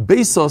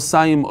 Beisos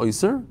Saim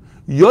Oyser,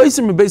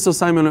 Yoiser me Beisos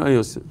Saim and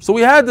Oyser. So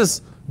we had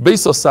this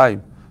Beisos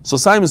Saim. So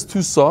Saim is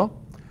 2 saw.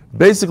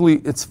 Basically,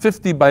 it's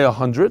 50 by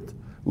 100,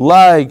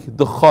 like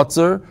the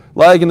Chotzer,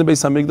 like in the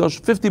Beis HaMikdash,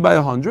 50 by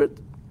 100.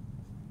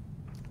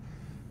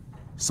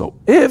 So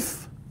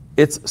if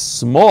it's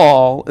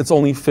small, it's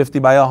only 50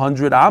 by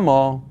 100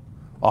 amma,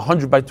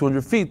 100 by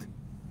 200 feet.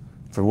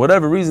 For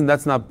whatever reason,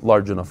 that's not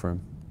large enough for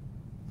him.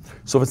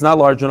 So if it's not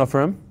large enough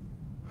for him,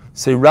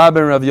 say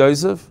Rabbi and Rav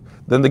Yosef,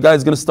 then the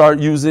guy's going to start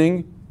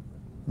using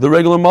the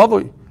regular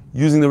mavoi.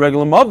 Using the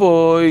regular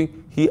mavoi,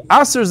 he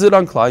asers it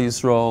on Klal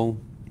Yisrael,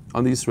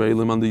 on the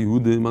Israelim, on the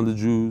Yehudim, on the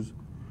Jews.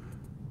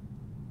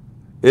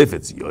 If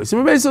it's Yosef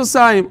Beis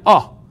Osayim,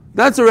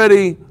 that's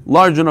already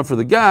large enough for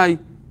the guy.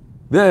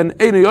 Then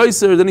Eino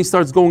Yoser, then he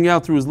starts going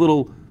out through his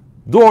little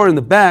door in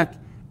the back,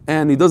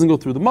 and he doesn't go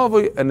through the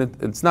mavoi, and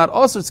it's not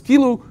us, it's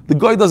kilu. The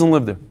guy doesn't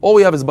live there. All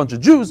we have is a bunch of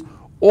Jews.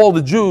 All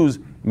the Jews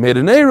made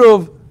an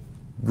eruv.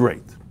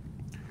 Great.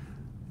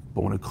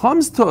 But when it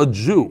comes to a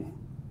Jew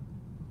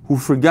who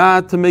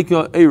forgot to make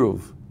an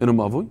eruv in a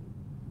mavoi,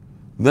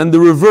 then the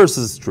reverse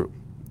is true.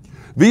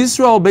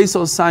 V'Yisrael Beis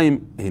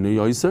Osayim Eino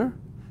Yoser.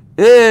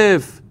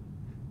 If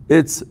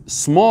it's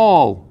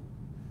small,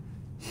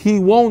 he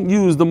won't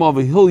use the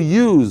mavoi. He'll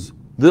use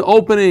the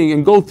opening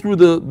and go through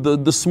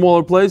the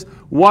smaller place.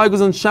 Why?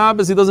 Because on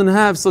Shabbos he doesn't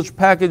have such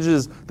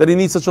packages that he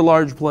needs such a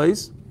large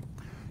place.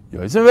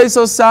 Now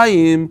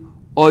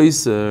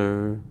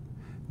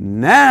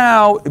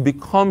it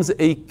becomes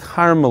a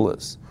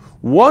karmelis.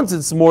 Once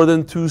it's more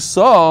than 2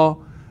 saw,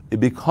 it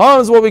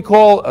becomes what we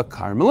call a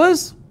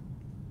karmelis.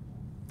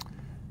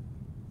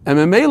 And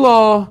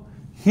Memela,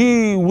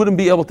 he wouldn't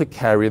be able to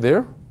carry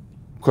there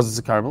because it's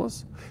a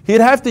karmelis.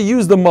 He'd have to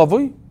use the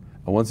mavoi.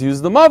 And once he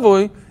uses the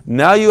mavoi,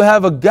 now you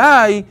have a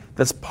guy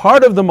that's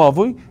part of the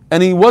mavoi,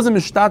 and he wasn't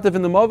mishtatif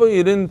in the mavoi.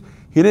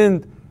 He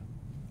didn't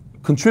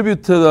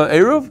contribute to the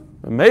eruv.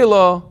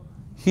 Mela,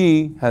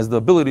 he has the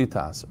ability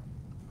to answer.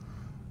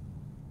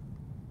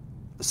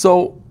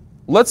 So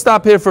let's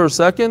stop here for a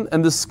second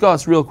and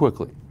discuss real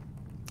quickly.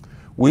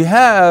 We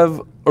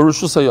have a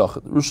Rosh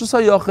Hashanah. Rosh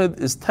Hashanah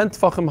is 10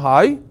 tefachim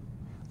high,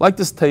 like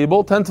this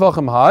table, 10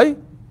 tefachim high,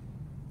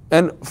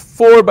 and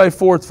 4 by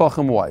 4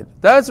 tefachim wide.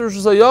 That's Rosh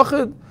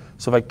Hashanah.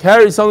 So if I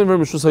carry something from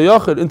Rosh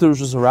Hashanah into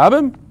Rosh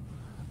Hashanah,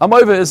 I'm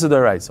over Issa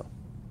Daraisa.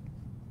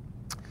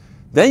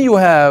 Then you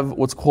have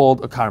what's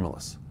called a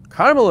karmelis.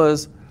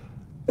 Karmelis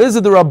is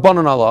a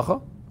Rabbanan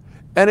halacha,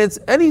 and it's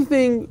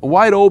anything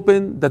wide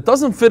open that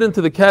doesn't fit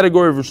into the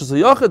category of Rosh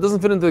Hashanah, doesn't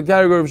fit into the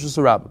category of Rosh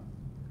Hashanah.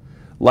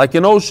 Like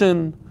an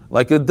ocean,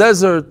 like a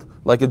desert,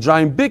 like a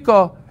giant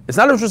bika. It's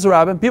not a Rosh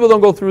Hashanah. People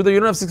don't go through there.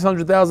 You don't have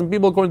 600,000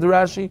 people according to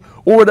Rashi,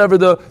 or whatever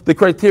the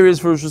criteria is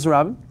for Rosh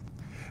Hashanah.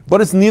 But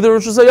it's neither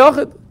Rosh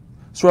Hashanah.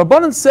 So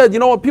Rabbanan said, you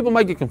know what, people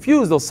might get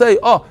confused. They'll say,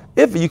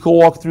 if you could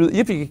walk through,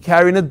 if you could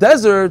carry in a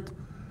desert,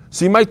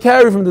 so you might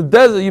carry from the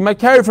desert, you might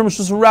carry from Rosh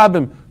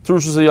Hashanah to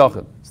Rosh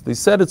Hashanah. So they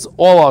said it's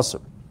all asr.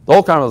 The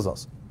whole karmel is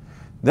asr.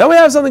 Then we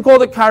have something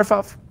called a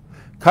karfaf.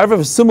 Karfaf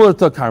is similar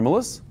to a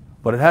carmelis,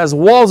 but it has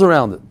walls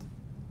around it.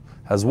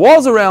 Has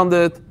walls around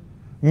it.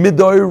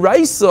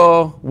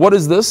 Midoraisa, what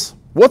is this?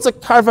 What's a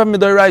karfaf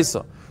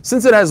midoraisa?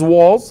 Since it has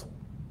walls,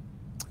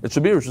 it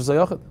should be Rishus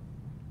HaYachid.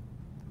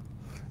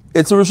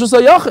 It's a Rishus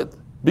HaYachid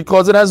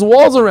because it has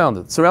walls around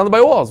it, surrounded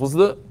by walls. What's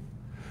the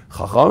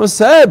Chacham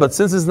said? But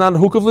since it's not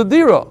Hukav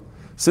L'Dira,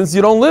 since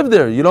you don't live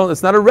there,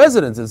 it's not a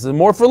residence, it's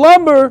more for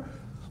lumber,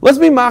 let's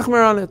be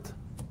machmer on it.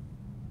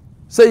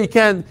 Say you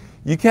can't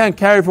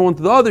carry from one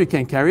to the other, you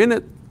can't carry in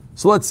it.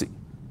 So let's see.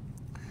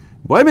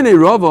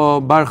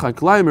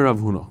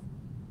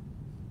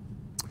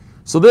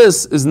 So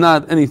this is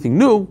not anything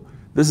new.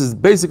 This is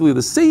basically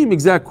the same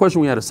exact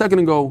question we had a second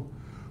ago.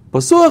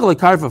 What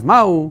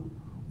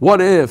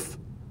if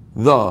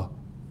the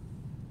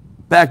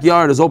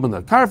backyard is open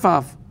to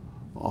karfaf?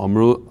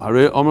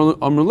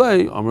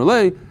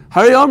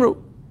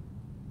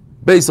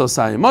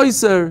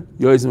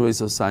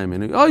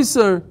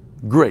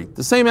 Great.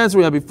 The same answer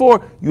we had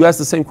before. You asked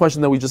the same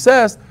question that we just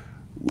asked.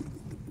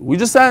 We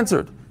just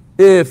answered.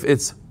 If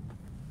it's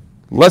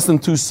less than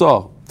 2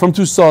 saw, from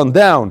 2 saw and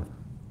down,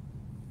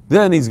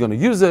 then he's going to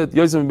use it.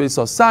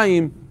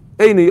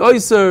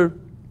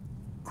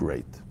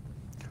 Great.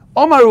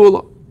 Omar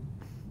Ula.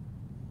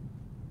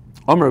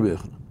 Omar Rabbi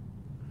Yochanan.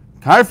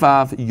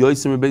 Karfaf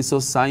yoysim bebeso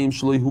sayim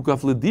shloi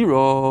hukaf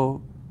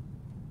lediro.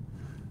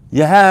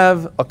 You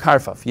have a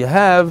karfaf. You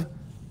have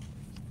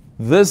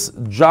this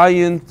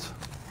giant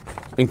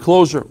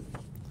enclosure,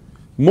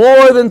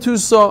 more than 2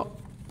 saw.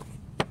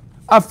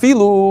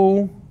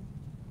 Afilu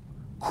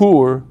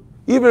kur,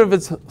 even if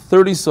it's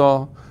 30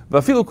 saw,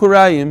 vafilu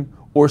kurayim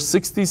or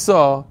 60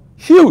 saw,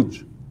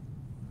 huge.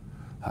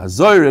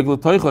 Hazoyreg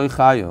l'toichoy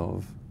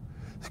chayav.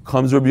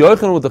 Comes Rabbi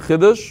Yochanan with the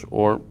chiddush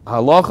or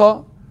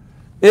halacha.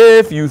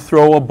 If you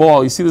throw a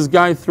ball, you see this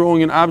guy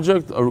throwing an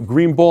object, a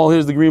green ball.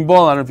 Here's the green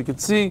ball. I don't know if you can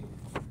see.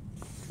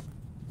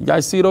 You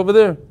guys see it over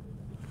there?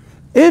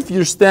 If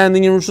you're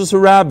standing in Rosh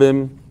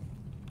Hashanah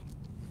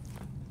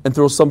and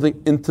throw something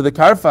into the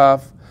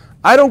karfaf,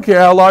 I don't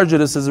care how large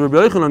it is, says Rabbi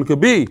Yochanan, could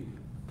be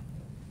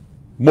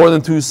more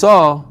than 2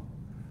 saw.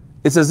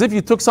 It's as if you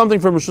took something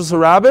from Rosh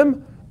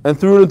Hashanah and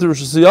threw it into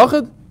Rosh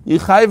Hashanah.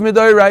 Yichayv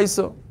midai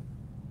raisa.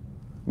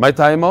 My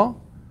taima,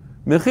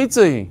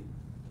 mechitzahi.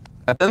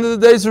 At the end of the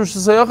day, it's Rosh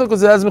Hashanah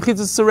because it has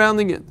mechitzah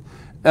surrounding it.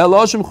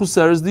 Eloshim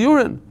chuser is the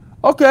urine.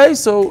 Okay,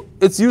 so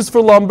it's used for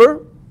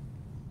lumber,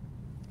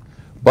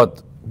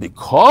 but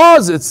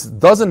because it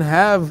doesn't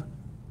have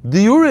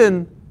the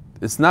urine,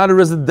 it's not a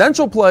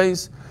residential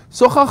place.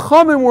 So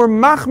Chachamim were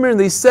machmir and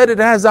they said it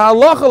has a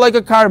halacha like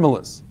a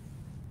carmelis.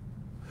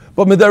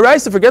 But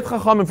midaraisa, forget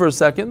Chachamim for a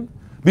second.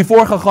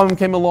 Before Chachamim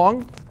came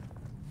along,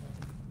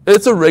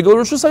 it's a regular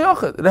Rosh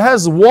Hashanah. It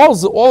has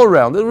walls all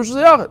around it. Rosh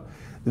Hashanah.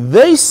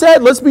 They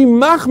said, let's be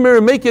machmir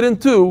and make it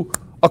into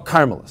a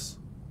carmelis.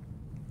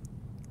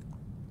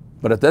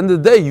 But at the end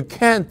of the day, you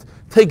can't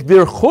take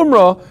their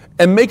chumrah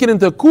and make it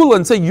into a kula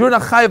and say, you're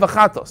not chayiv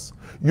achatos.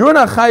 You're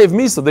not chayiv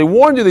misa. They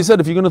warned you, they said,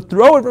 if you're going to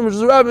throw it from Rosh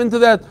Hashanah into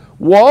that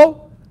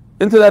wall,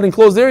 into that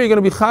enclosed area, you're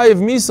going to be chayiv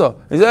misa.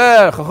 He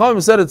said,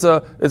 Chacham said it's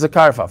a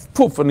karfaf.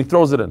 Poof, and he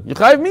throws it in. You're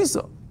chayiv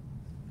misa.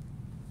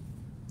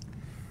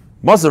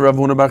 Masa Rav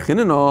Huna bar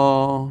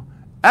Chinino.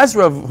 Ask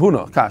Rav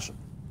Huna, kasha.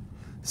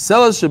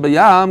 What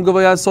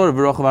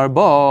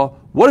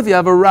if you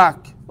have a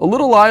rock, a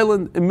little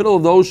island in the middle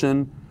of the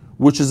ocean,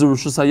 which is a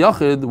Rosh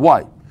Hashanah?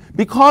 Why?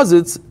 Because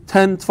it's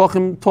 10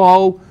 tefachim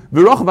tall,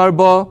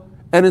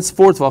 and it's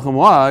 4 tefachim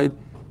wide.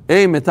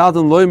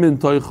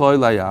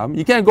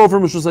 You can't go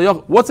from Rosh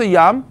Hashanah. What's a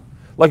yam?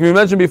 Like we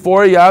mentioned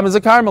before, a yam is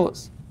a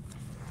carmelis.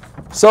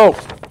 So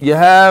you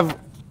have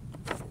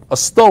a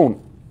stone,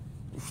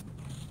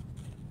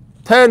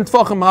 10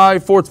 tefachim high,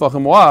 4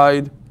 tefachim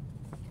wide,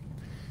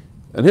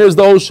 and here's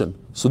the ocean.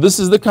 So this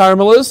is the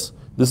carmelis.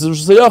 This is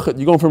Rosh Hashanah.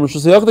 You're going from Rosh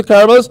Hashanah to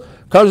carmelis.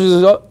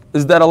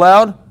 Is that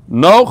allowed?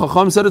 No.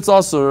 Chacham said it's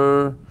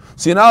also.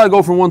 So now I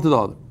go from one to the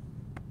other.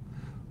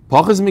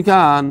 Pachas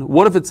mikan.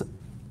 What if it's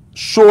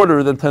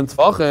shorter than 10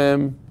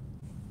 tefachim?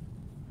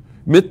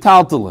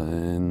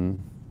 Mittaltalin.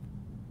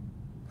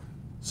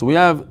 So we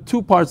have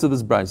 2 parts of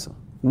this brisa.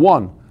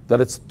 One,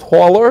 that it's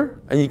taller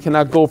and you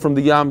cannot go from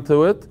the yam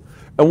to it.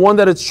 And one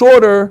that it's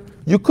shorter,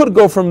 you could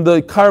go from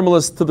the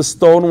carmelis to the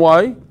stone.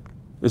 Why?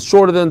 It's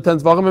shorter than 10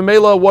 tefachim. And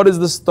Mela, what is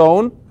the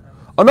stone?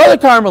 Another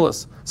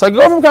carmelis. So I can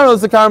go from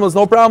carmelis to carmelis,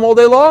 no problem all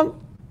day long.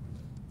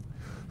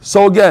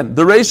 So again,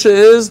 the ratio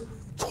is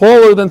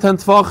taller than 10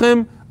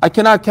 tefachim. I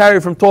cannot carry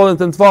from taller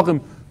than 10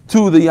 tefachim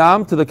to the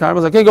yam, to the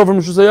carmelis. I can't go from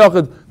Rosh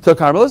Hashanah to a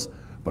carmelis.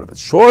 But if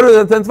it's shorter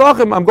than 10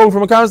 tefachim, I'm going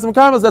from a carmelis to a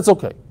carmelis, that's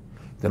okay.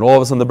 Then all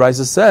of a sudden the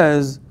brisa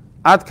says,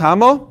 Ad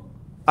kama,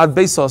 ad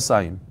beis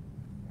ha'asayim.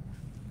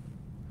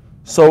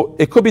 So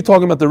it could be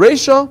talking about the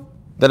ratio,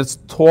 that it's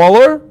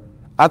taller,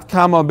 ad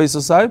kama beis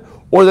ha'asayim,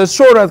 or that it's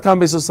shorter, ad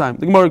kama beis ha'asayim.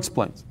 The Gemara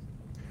explains.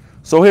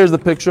 So here's the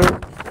picture.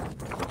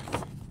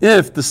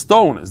 If the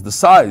stone is the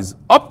size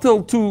up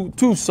till 2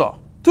 saw,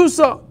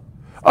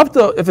 up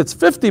to, if it's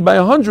 50 by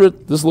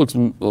 100, this looks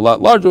a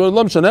lot larger,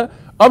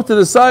 up to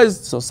the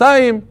size, so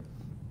saim,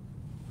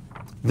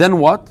 then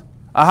what?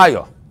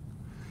 Ahaya.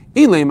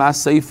 Ilema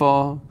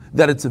Seifa,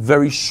 that it's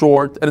very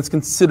short and it's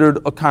considered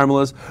a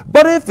Carmelist.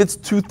 But if it's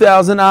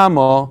 2,000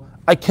 Amma,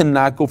 I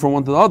cannot go from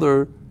one to the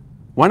other.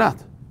 Why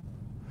not?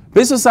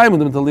 If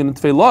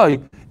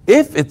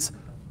it's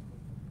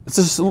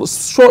a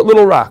short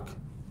little rock,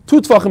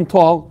 2 tfachim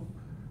tall,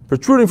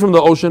 protruding from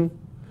the ocean,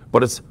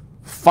 but it's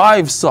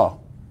 5 sa,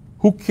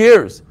 who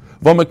cares?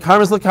 At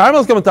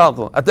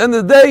the end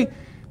of the day,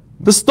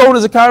 the stone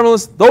is a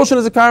Carmelist, the ocean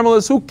is a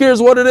Carmelist, who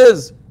cares what it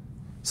is?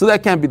 So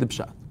that can't be the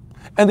pshat.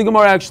 And the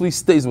Gemara actually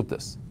stays with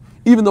this.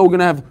 Even though we're going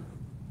to have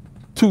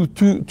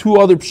two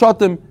other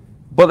pshatim,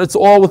 but it's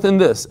all within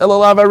this.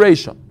 Elalav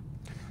Aresha.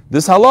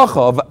 This halacha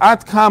of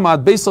at kama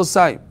at beis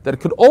osayim, that it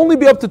could only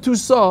be up to 2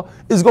 sa,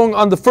 is going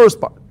on the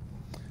first part.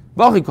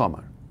 Vachi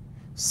kamar.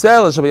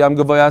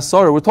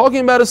 We're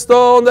talking about a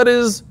stone that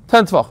is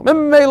 10 tvach.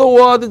 Memela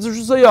what? It's a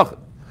shusayach.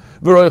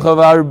 V'roicha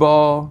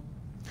v'arba.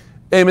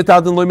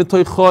 Eimetatin loy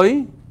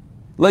metoichoi.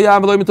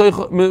 Layam loy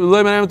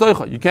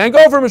metoichoi. You can't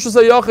go from a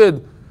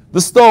shusayachid,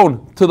 the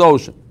stone, to the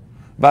ocean.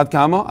 Vad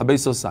kama a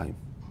beis osayim.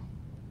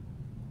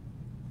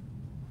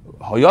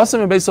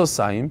 Hoyasem a beis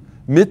osayim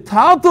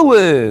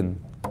mitaltalin.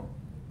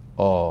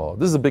 Oh,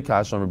 this is a big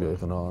kash on Rabbi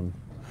Yochanan.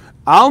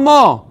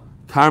 Alma,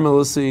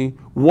 Carmelisi.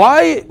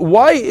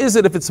 Why is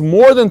it if it's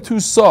more than 2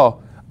 sa,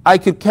 I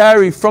could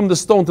carry from the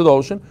stone to the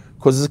ocean?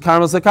 Because it's a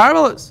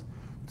Carmelis.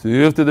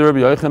 To the Rabbi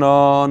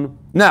Yochanan.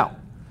 Now,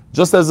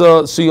 just as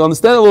so you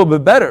understand a little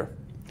bit better,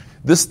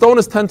 this stone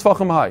is 10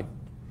 tfachim high.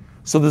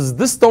 So does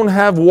this stone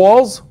have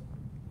walls?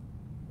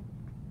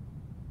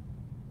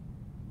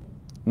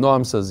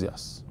 Noam says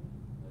yes.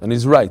 And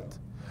he's right.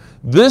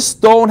 This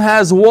stone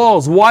has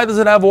walls. Why does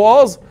it have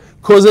walls?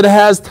 Because it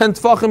has 10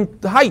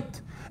 tfachim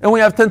height. And when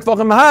you have 10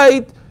 tfachim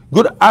height,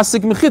 good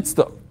asik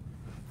mechitzta.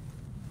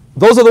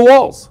 Those are the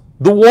walls.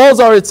 The walls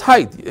are its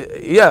height.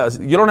 Yeah,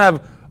 you don't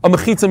have a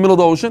mechitza in the middle of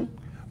the ocean,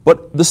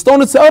 but the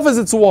stone itself is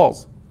its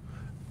walls.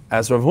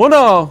 As Rav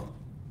Huna,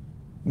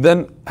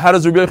 then how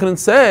does Rabbi Yochanan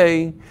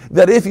say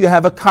that if you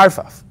have a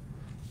karfaf?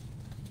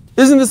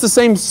 Isn't this the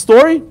same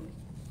story?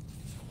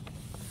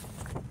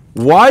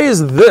 Why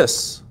is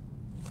this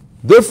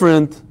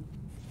different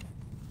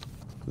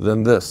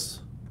than this?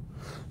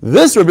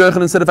 This, Rabbi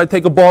Yochanan said, if I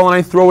take a ball and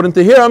I throw it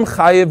into here, I'm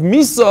chayev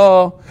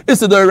misa.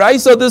 It's a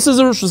deraisa. This is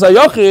a Rosh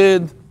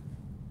Hashanah.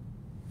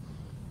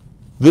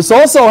 This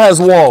also has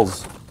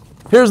walls.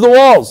 Here's the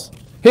walls.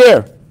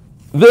 Here.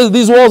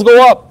 These walls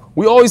go up.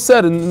 We always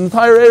said in the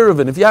entire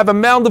Eruvin, if you have a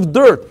mound of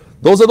dirt,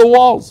 those are the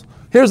walls.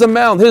 Here's a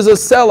mound. Here's a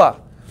sela.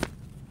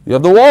 You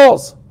have the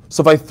walls.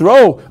 So if I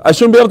throw, I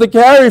shouldn't be able to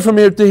carry from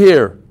here to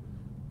here.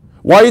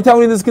 Why are you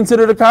telling me this is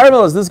considered a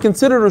Carmelis? This is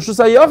considered Rosh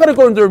Hashanah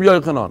according to Rabbi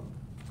Yochanan.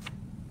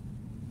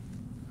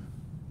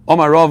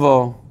 Omar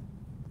Rava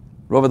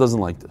doesn't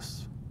like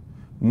this.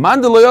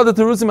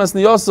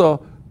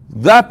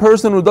 That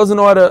person who doesn't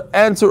know how to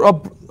answer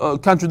up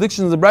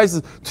contradictions and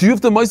brises, to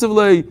Yufta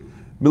Moisavle,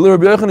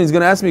 Rabbi Yochanan, he's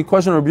going to ask me a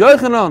question of Rabbi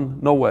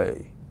Yochanan? No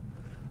way.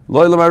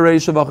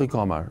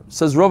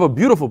 Says Rava,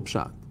 beautiful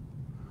pshat.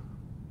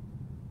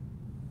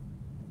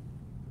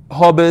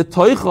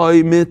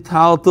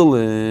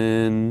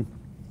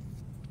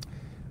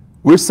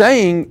 We're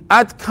saying,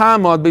 at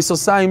Kamad Beis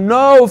Osayim,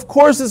 no, of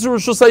course it's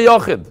Rosh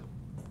Hashanah.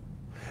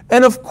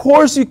 And of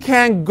course you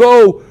can't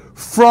go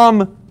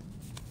from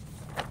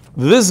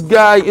this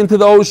guy into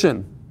the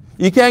ocean.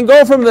 You can't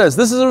go from this.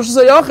 This is Rosh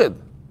Hashanah.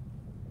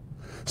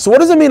 So what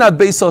does it mean at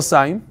Beis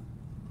Osayim?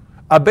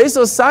 At Beis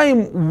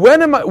Osayim,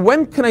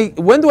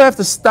 when do I have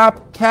to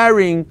stop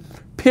carrying,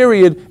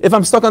 period, if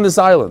I'm stuck on this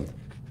island?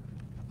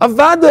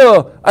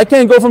 Avada, I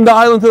can't go from the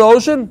island to the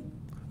ocean.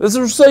 This is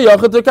Rosh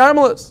Hashanah to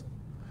Carmelis.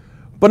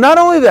 But not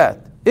only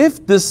that,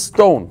 if this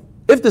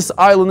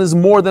island is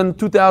more than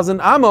 2,000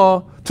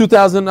 amma, 2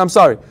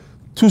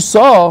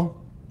 sa,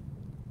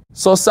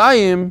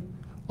 sayim,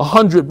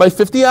 100 by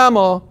 50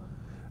 amma,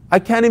 I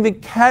can't even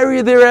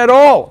carry there at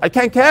all. I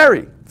can't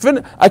carry.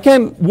 I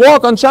can't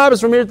walk on Shabbos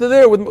from here to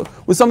there with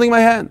something in my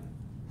hand.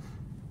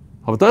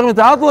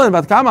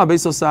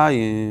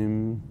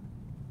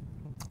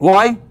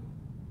 Why?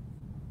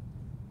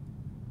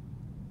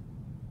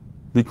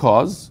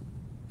 Because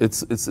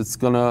it's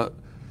gonna,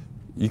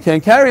 you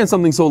can't carry on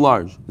something so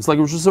large. It's like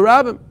Rosh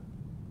Hashanah.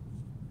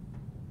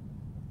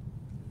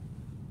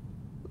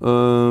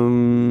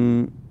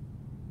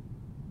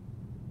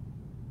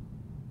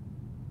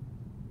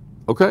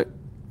 Okay,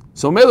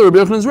 so Mele Rabbi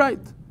Yochanan is right.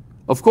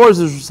 Of course,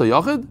 there's Rosh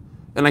Hashanah,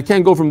 and I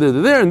can't go from there to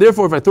there, and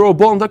therefore, if I throw a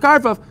ball into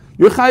Karfaf,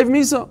 you're chayiv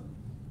misa.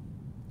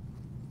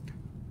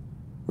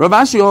 Rav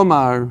Ashi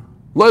Omar,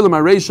 Loilam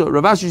Reisha.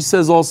 Rav Ashi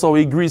says also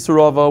he agrees to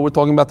Rava. We're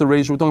talking about the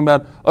Reisha. We're talking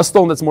about a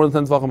stone that's more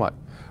than 10 tefachim high.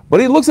 But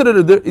he looks at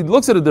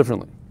it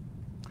differently.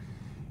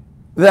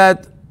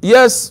 That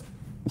yes,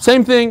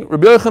 same thing.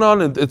 Rabbi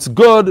Yochanan, it's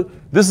good.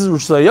 This is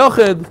Rosh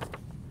Hashanah.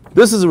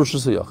 This is Rosh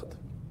Hashanah.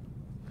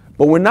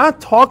 But we're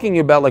not talking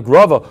about like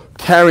Rava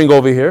carrying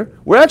over here.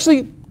 We're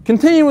actually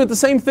continuing with the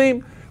same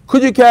theme.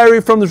 Could you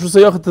carry from the Rosh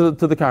Hashanah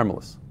to the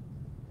Carmelis?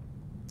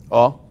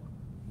 Oh,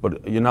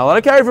 but you're not allowed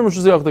to carry from Rosh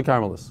Hashanah to the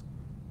Carmelis.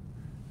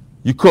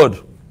 You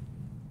could.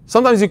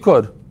 Sometimes you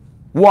could.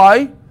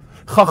 Why?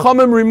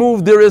 Chachamim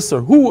removed their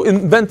Isser. Who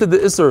invented the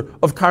Isser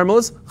of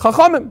Carmelis?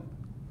 Chachamim.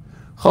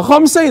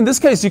 Chacham say in this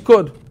case you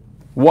could.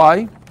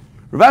 Why?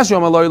 Rav Ashi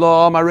Amar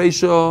Lo Amar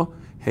Reisha,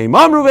 Hey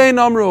Mamru Vein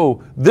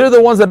Amru. They're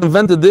the ones that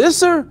invented the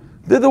Isser.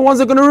 They're the ones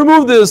that are going to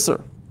remove the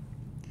Isser.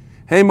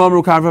 Hey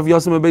Mamru Karfav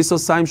Yosem Abeso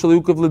Saim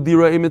Shalukav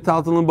Ladira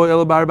Emitaltalim Boy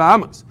Elabar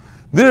Ba'amas.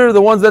 They're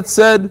the ones that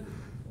said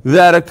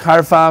that a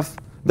karfaf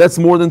that's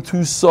more than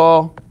 2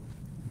 saw.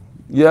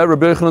 Yeah,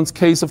 Rabbi Yochanan's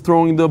case of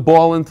throwing the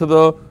ball into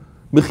the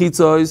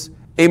mechitzos.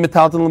 You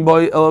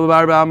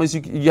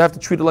have to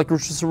treat it like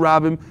Rosh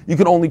Hashanah. You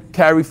can only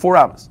carry 4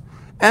 amas.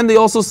 And they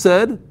also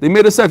said, they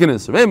made a second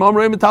Isser.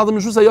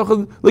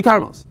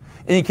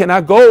 And you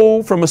cannot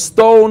go from a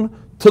stone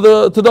to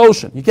the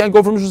ocean. You can't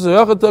go from Rosh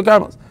Hashanah to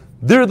Karmelis.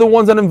 They're the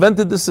ones that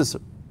invented this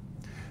Isser.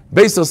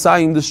 Based on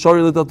saying the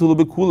Shori L'Tatula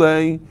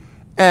B'Kulei,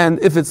 and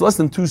if it's less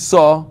than 2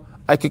 saw,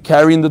 I could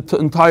carry in the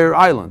entire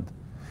island.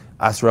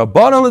 As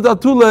Rabbanan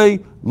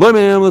L'Tatulei, Lo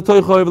Me'em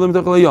L'Toichoy V'Lo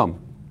M'Toich L'Yom.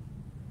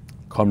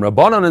 Come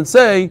Rabbanan and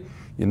say,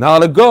 you're not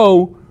allowed to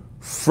go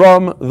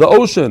from the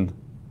ocean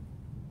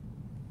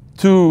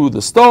to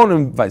the stone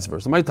and vice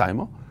versa. My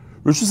time,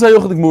 Rosh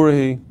Hashanah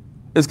Gmurahi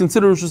is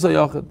considered Rosh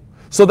Hashanah.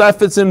 So that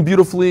fits in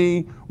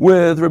beautifully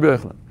with Rabbi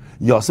Yochanan.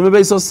 Yosem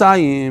Beis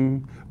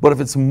Osayim, but if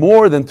it's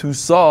more than 2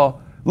 saw,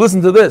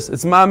 listen to this,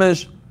 it's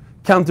mamish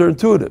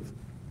counterintuitive.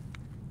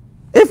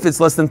 If it's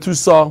less than 2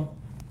 saw,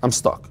 I'm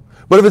stuck.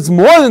 But if it's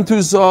more than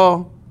 2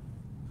 saw,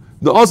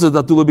 the Asr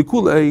Datula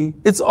Bikulei,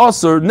 it's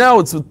Asr, now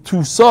it's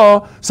 2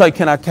 saw, so I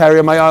cannot carry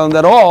on my island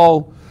at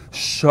all.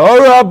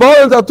 No,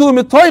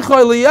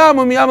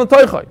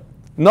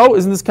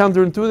 isn't this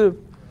counterintuitive?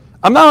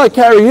 I'm not allowed to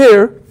carry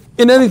here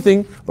in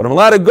anything, but I'm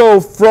allowed to go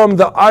from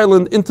the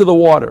island into the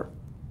water.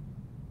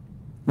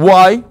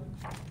 Why?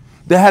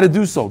 They had to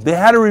do so. They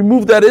had to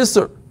remove that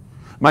Isser.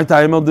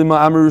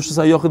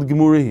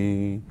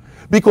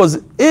 Because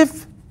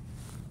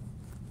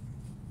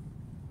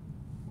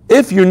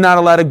if you're not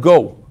allowed to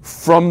go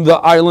from the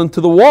island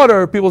to the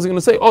water, people are going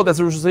to say, oh, that's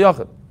a Rosh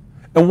Hashanah.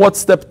 And what's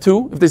step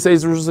 2? If they say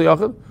it's Rosh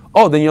Hashanah,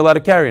 oh, then you're allowed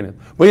to carry in it.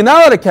 But you're not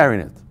allowed to carry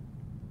in it.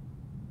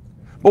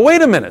 But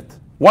wait a minute.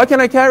 Why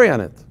can't I carry on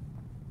it?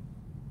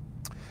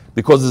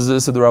 Because it's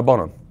Issa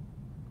D'Rabbanan.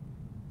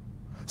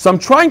 So I'm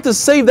trying to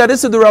save that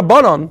Issa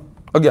D'Rabbanan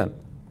again.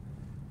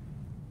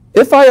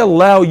 If I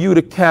allow you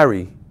to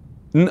carry,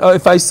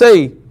 if I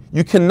say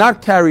you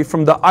cannot carry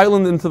from the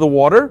island into the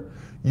water,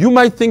 you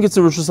might think it's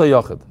a Rosh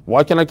Hashanah.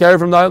 Why can't I carry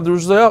from the island to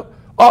Rosh Hashanah?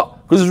 Oh,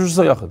 because it's Rosh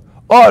Hashanah.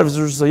 Oh, if it's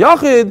Rosh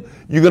Hashanah,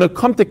 you're going to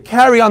come to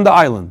carry on the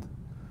island.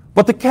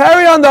 But to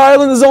carry on the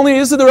island is only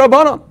Issa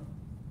D'Rabbanan.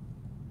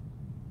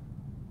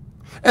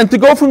 And to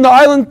go from the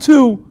island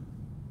to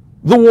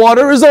the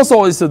water is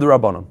also Issa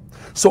D'Rabbanan.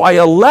 So I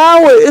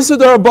allow a Issa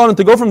D'Rabbanan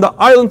to go from the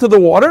island to the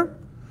water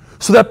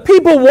so that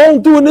people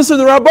won't do an Issa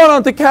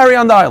D'Rabbanan to carry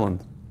on the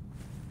island.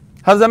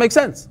 How does that make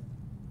sense?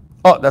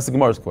 Oh, that's the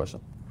Gemara's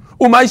question.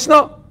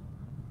 Umayshna.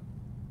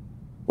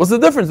 What's the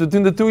difference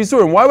between the 2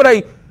 Isurim? Why would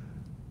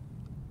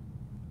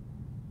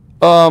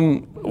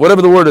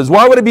whatever the word is,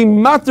 why would it be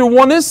matter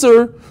 1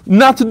 Isur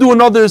not to do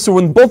another Isur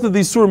when both of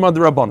these Surim are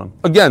D'Rabbanan?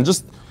 Again,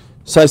 just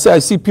so I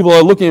see people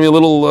are looking at me a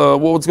little,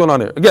 what's going on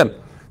here? Again,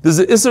 there's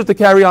an Isur to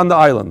carry on the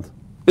island.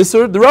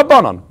 Isur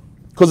D'Rabbanan,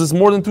 because it's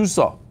more than 2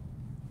 saw.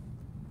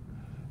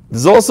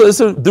 There's also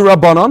Isur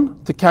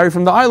D'Rabbanan to carry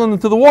from the island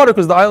into the water,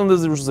 because the island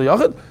is Rosh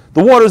Hashanah.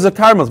 The water is a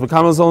Karmelis, but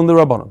Karmelis is only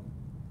D'Rabbanan.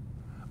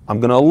 I'm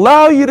going to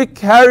allow you to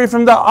carry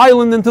from the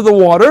island into the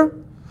water,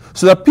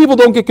 so that people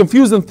don't get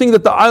confused and think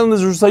that the island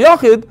is Rosh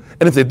Hashanah.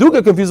 And if they do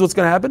get confused, what's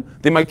going to happen?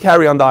 They might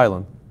carry on the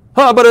island.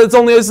 But it's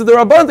only Isur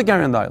D'Rabbanan to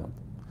carry on the island.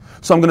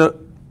 So I'm going to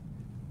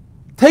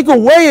take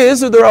away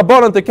Isur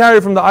D'Rabbanan to carry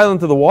from the island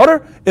to the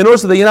water, in order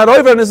so that you're not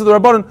over an Isur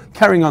D'Rabbanan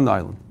carrying on the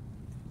island.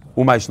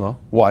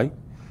 Why?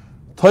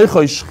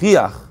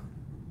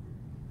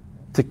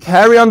 To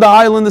carry on the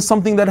island is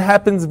something that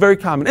happens very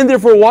common. And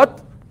therefore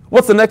what?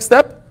 What's the next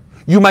step?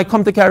 You might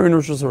come to carry in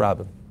Rosh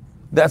Hashanah.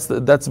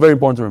 That's very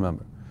important to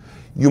remember.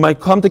 You might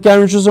come to carry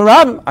in Rosh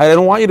Hashanah. I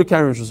don't want you to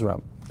carry in Rosh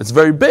Hashanah. It's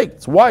very big.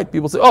 It's wide.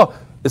 People say, oh,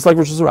 it's like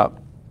Rosh Hashanah.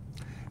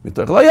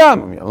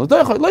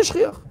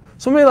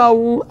 So maybe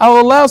I'll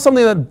allow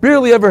something that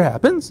barely ever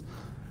happens.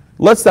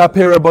 Let's stop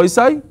here, Rabbi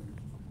Isai.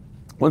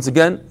 Once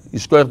again,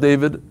 Yishkoach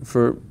David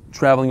for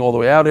traveling all the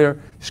way out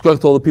here. Yishkoach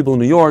to all the people in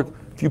New York.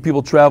 A few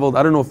people traveled.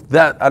 I don't know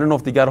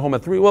if they got home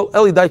at 3. Well,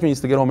 Eli Dykman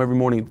used to get home every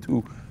morning at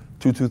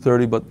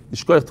 2:30. But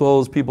Yishkoach to all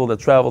those people that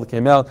traveled,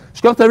 came out.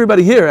 Yishkoach to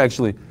everybody here,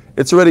 actually.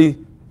 It's already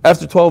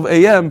after 12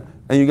 a.m.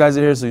 and you guys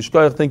are here. So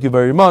Yishkoach, thank you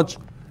very much.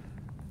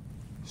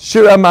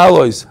 Shira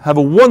Ma'alois. Have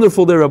a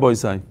wonderful day, Rabbi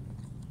Isai.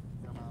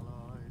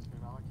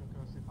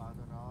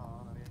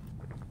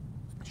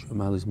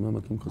 Ma'alois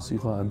Mama Kim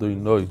Kosifa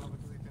Adonai.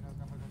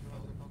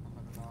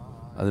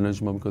 Adonai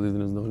Shema B'Kadid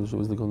Nezdoch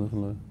Yeshua Zdekol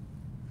Necheloi.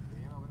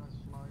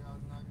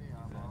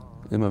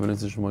 Ima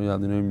V'Netz Shema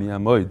Adonai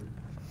Miyamoid.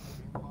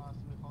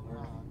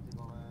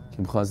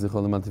 Kim Chaz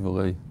Dechol Leman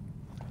Tivorei.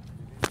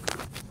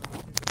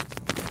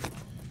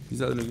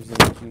 He's Adonai Yeshua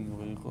Zdekol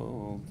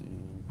Necheloi.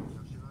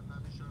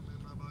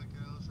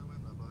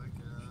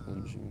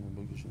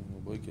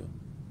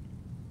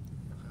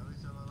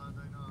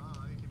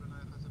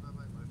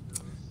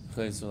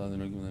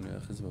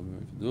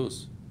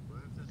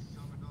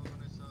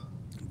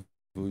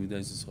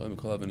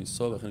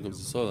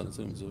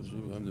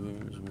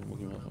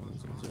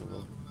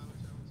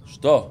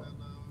 Shto.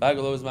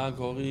 Bagalo is man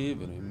kori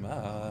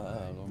v'nimah.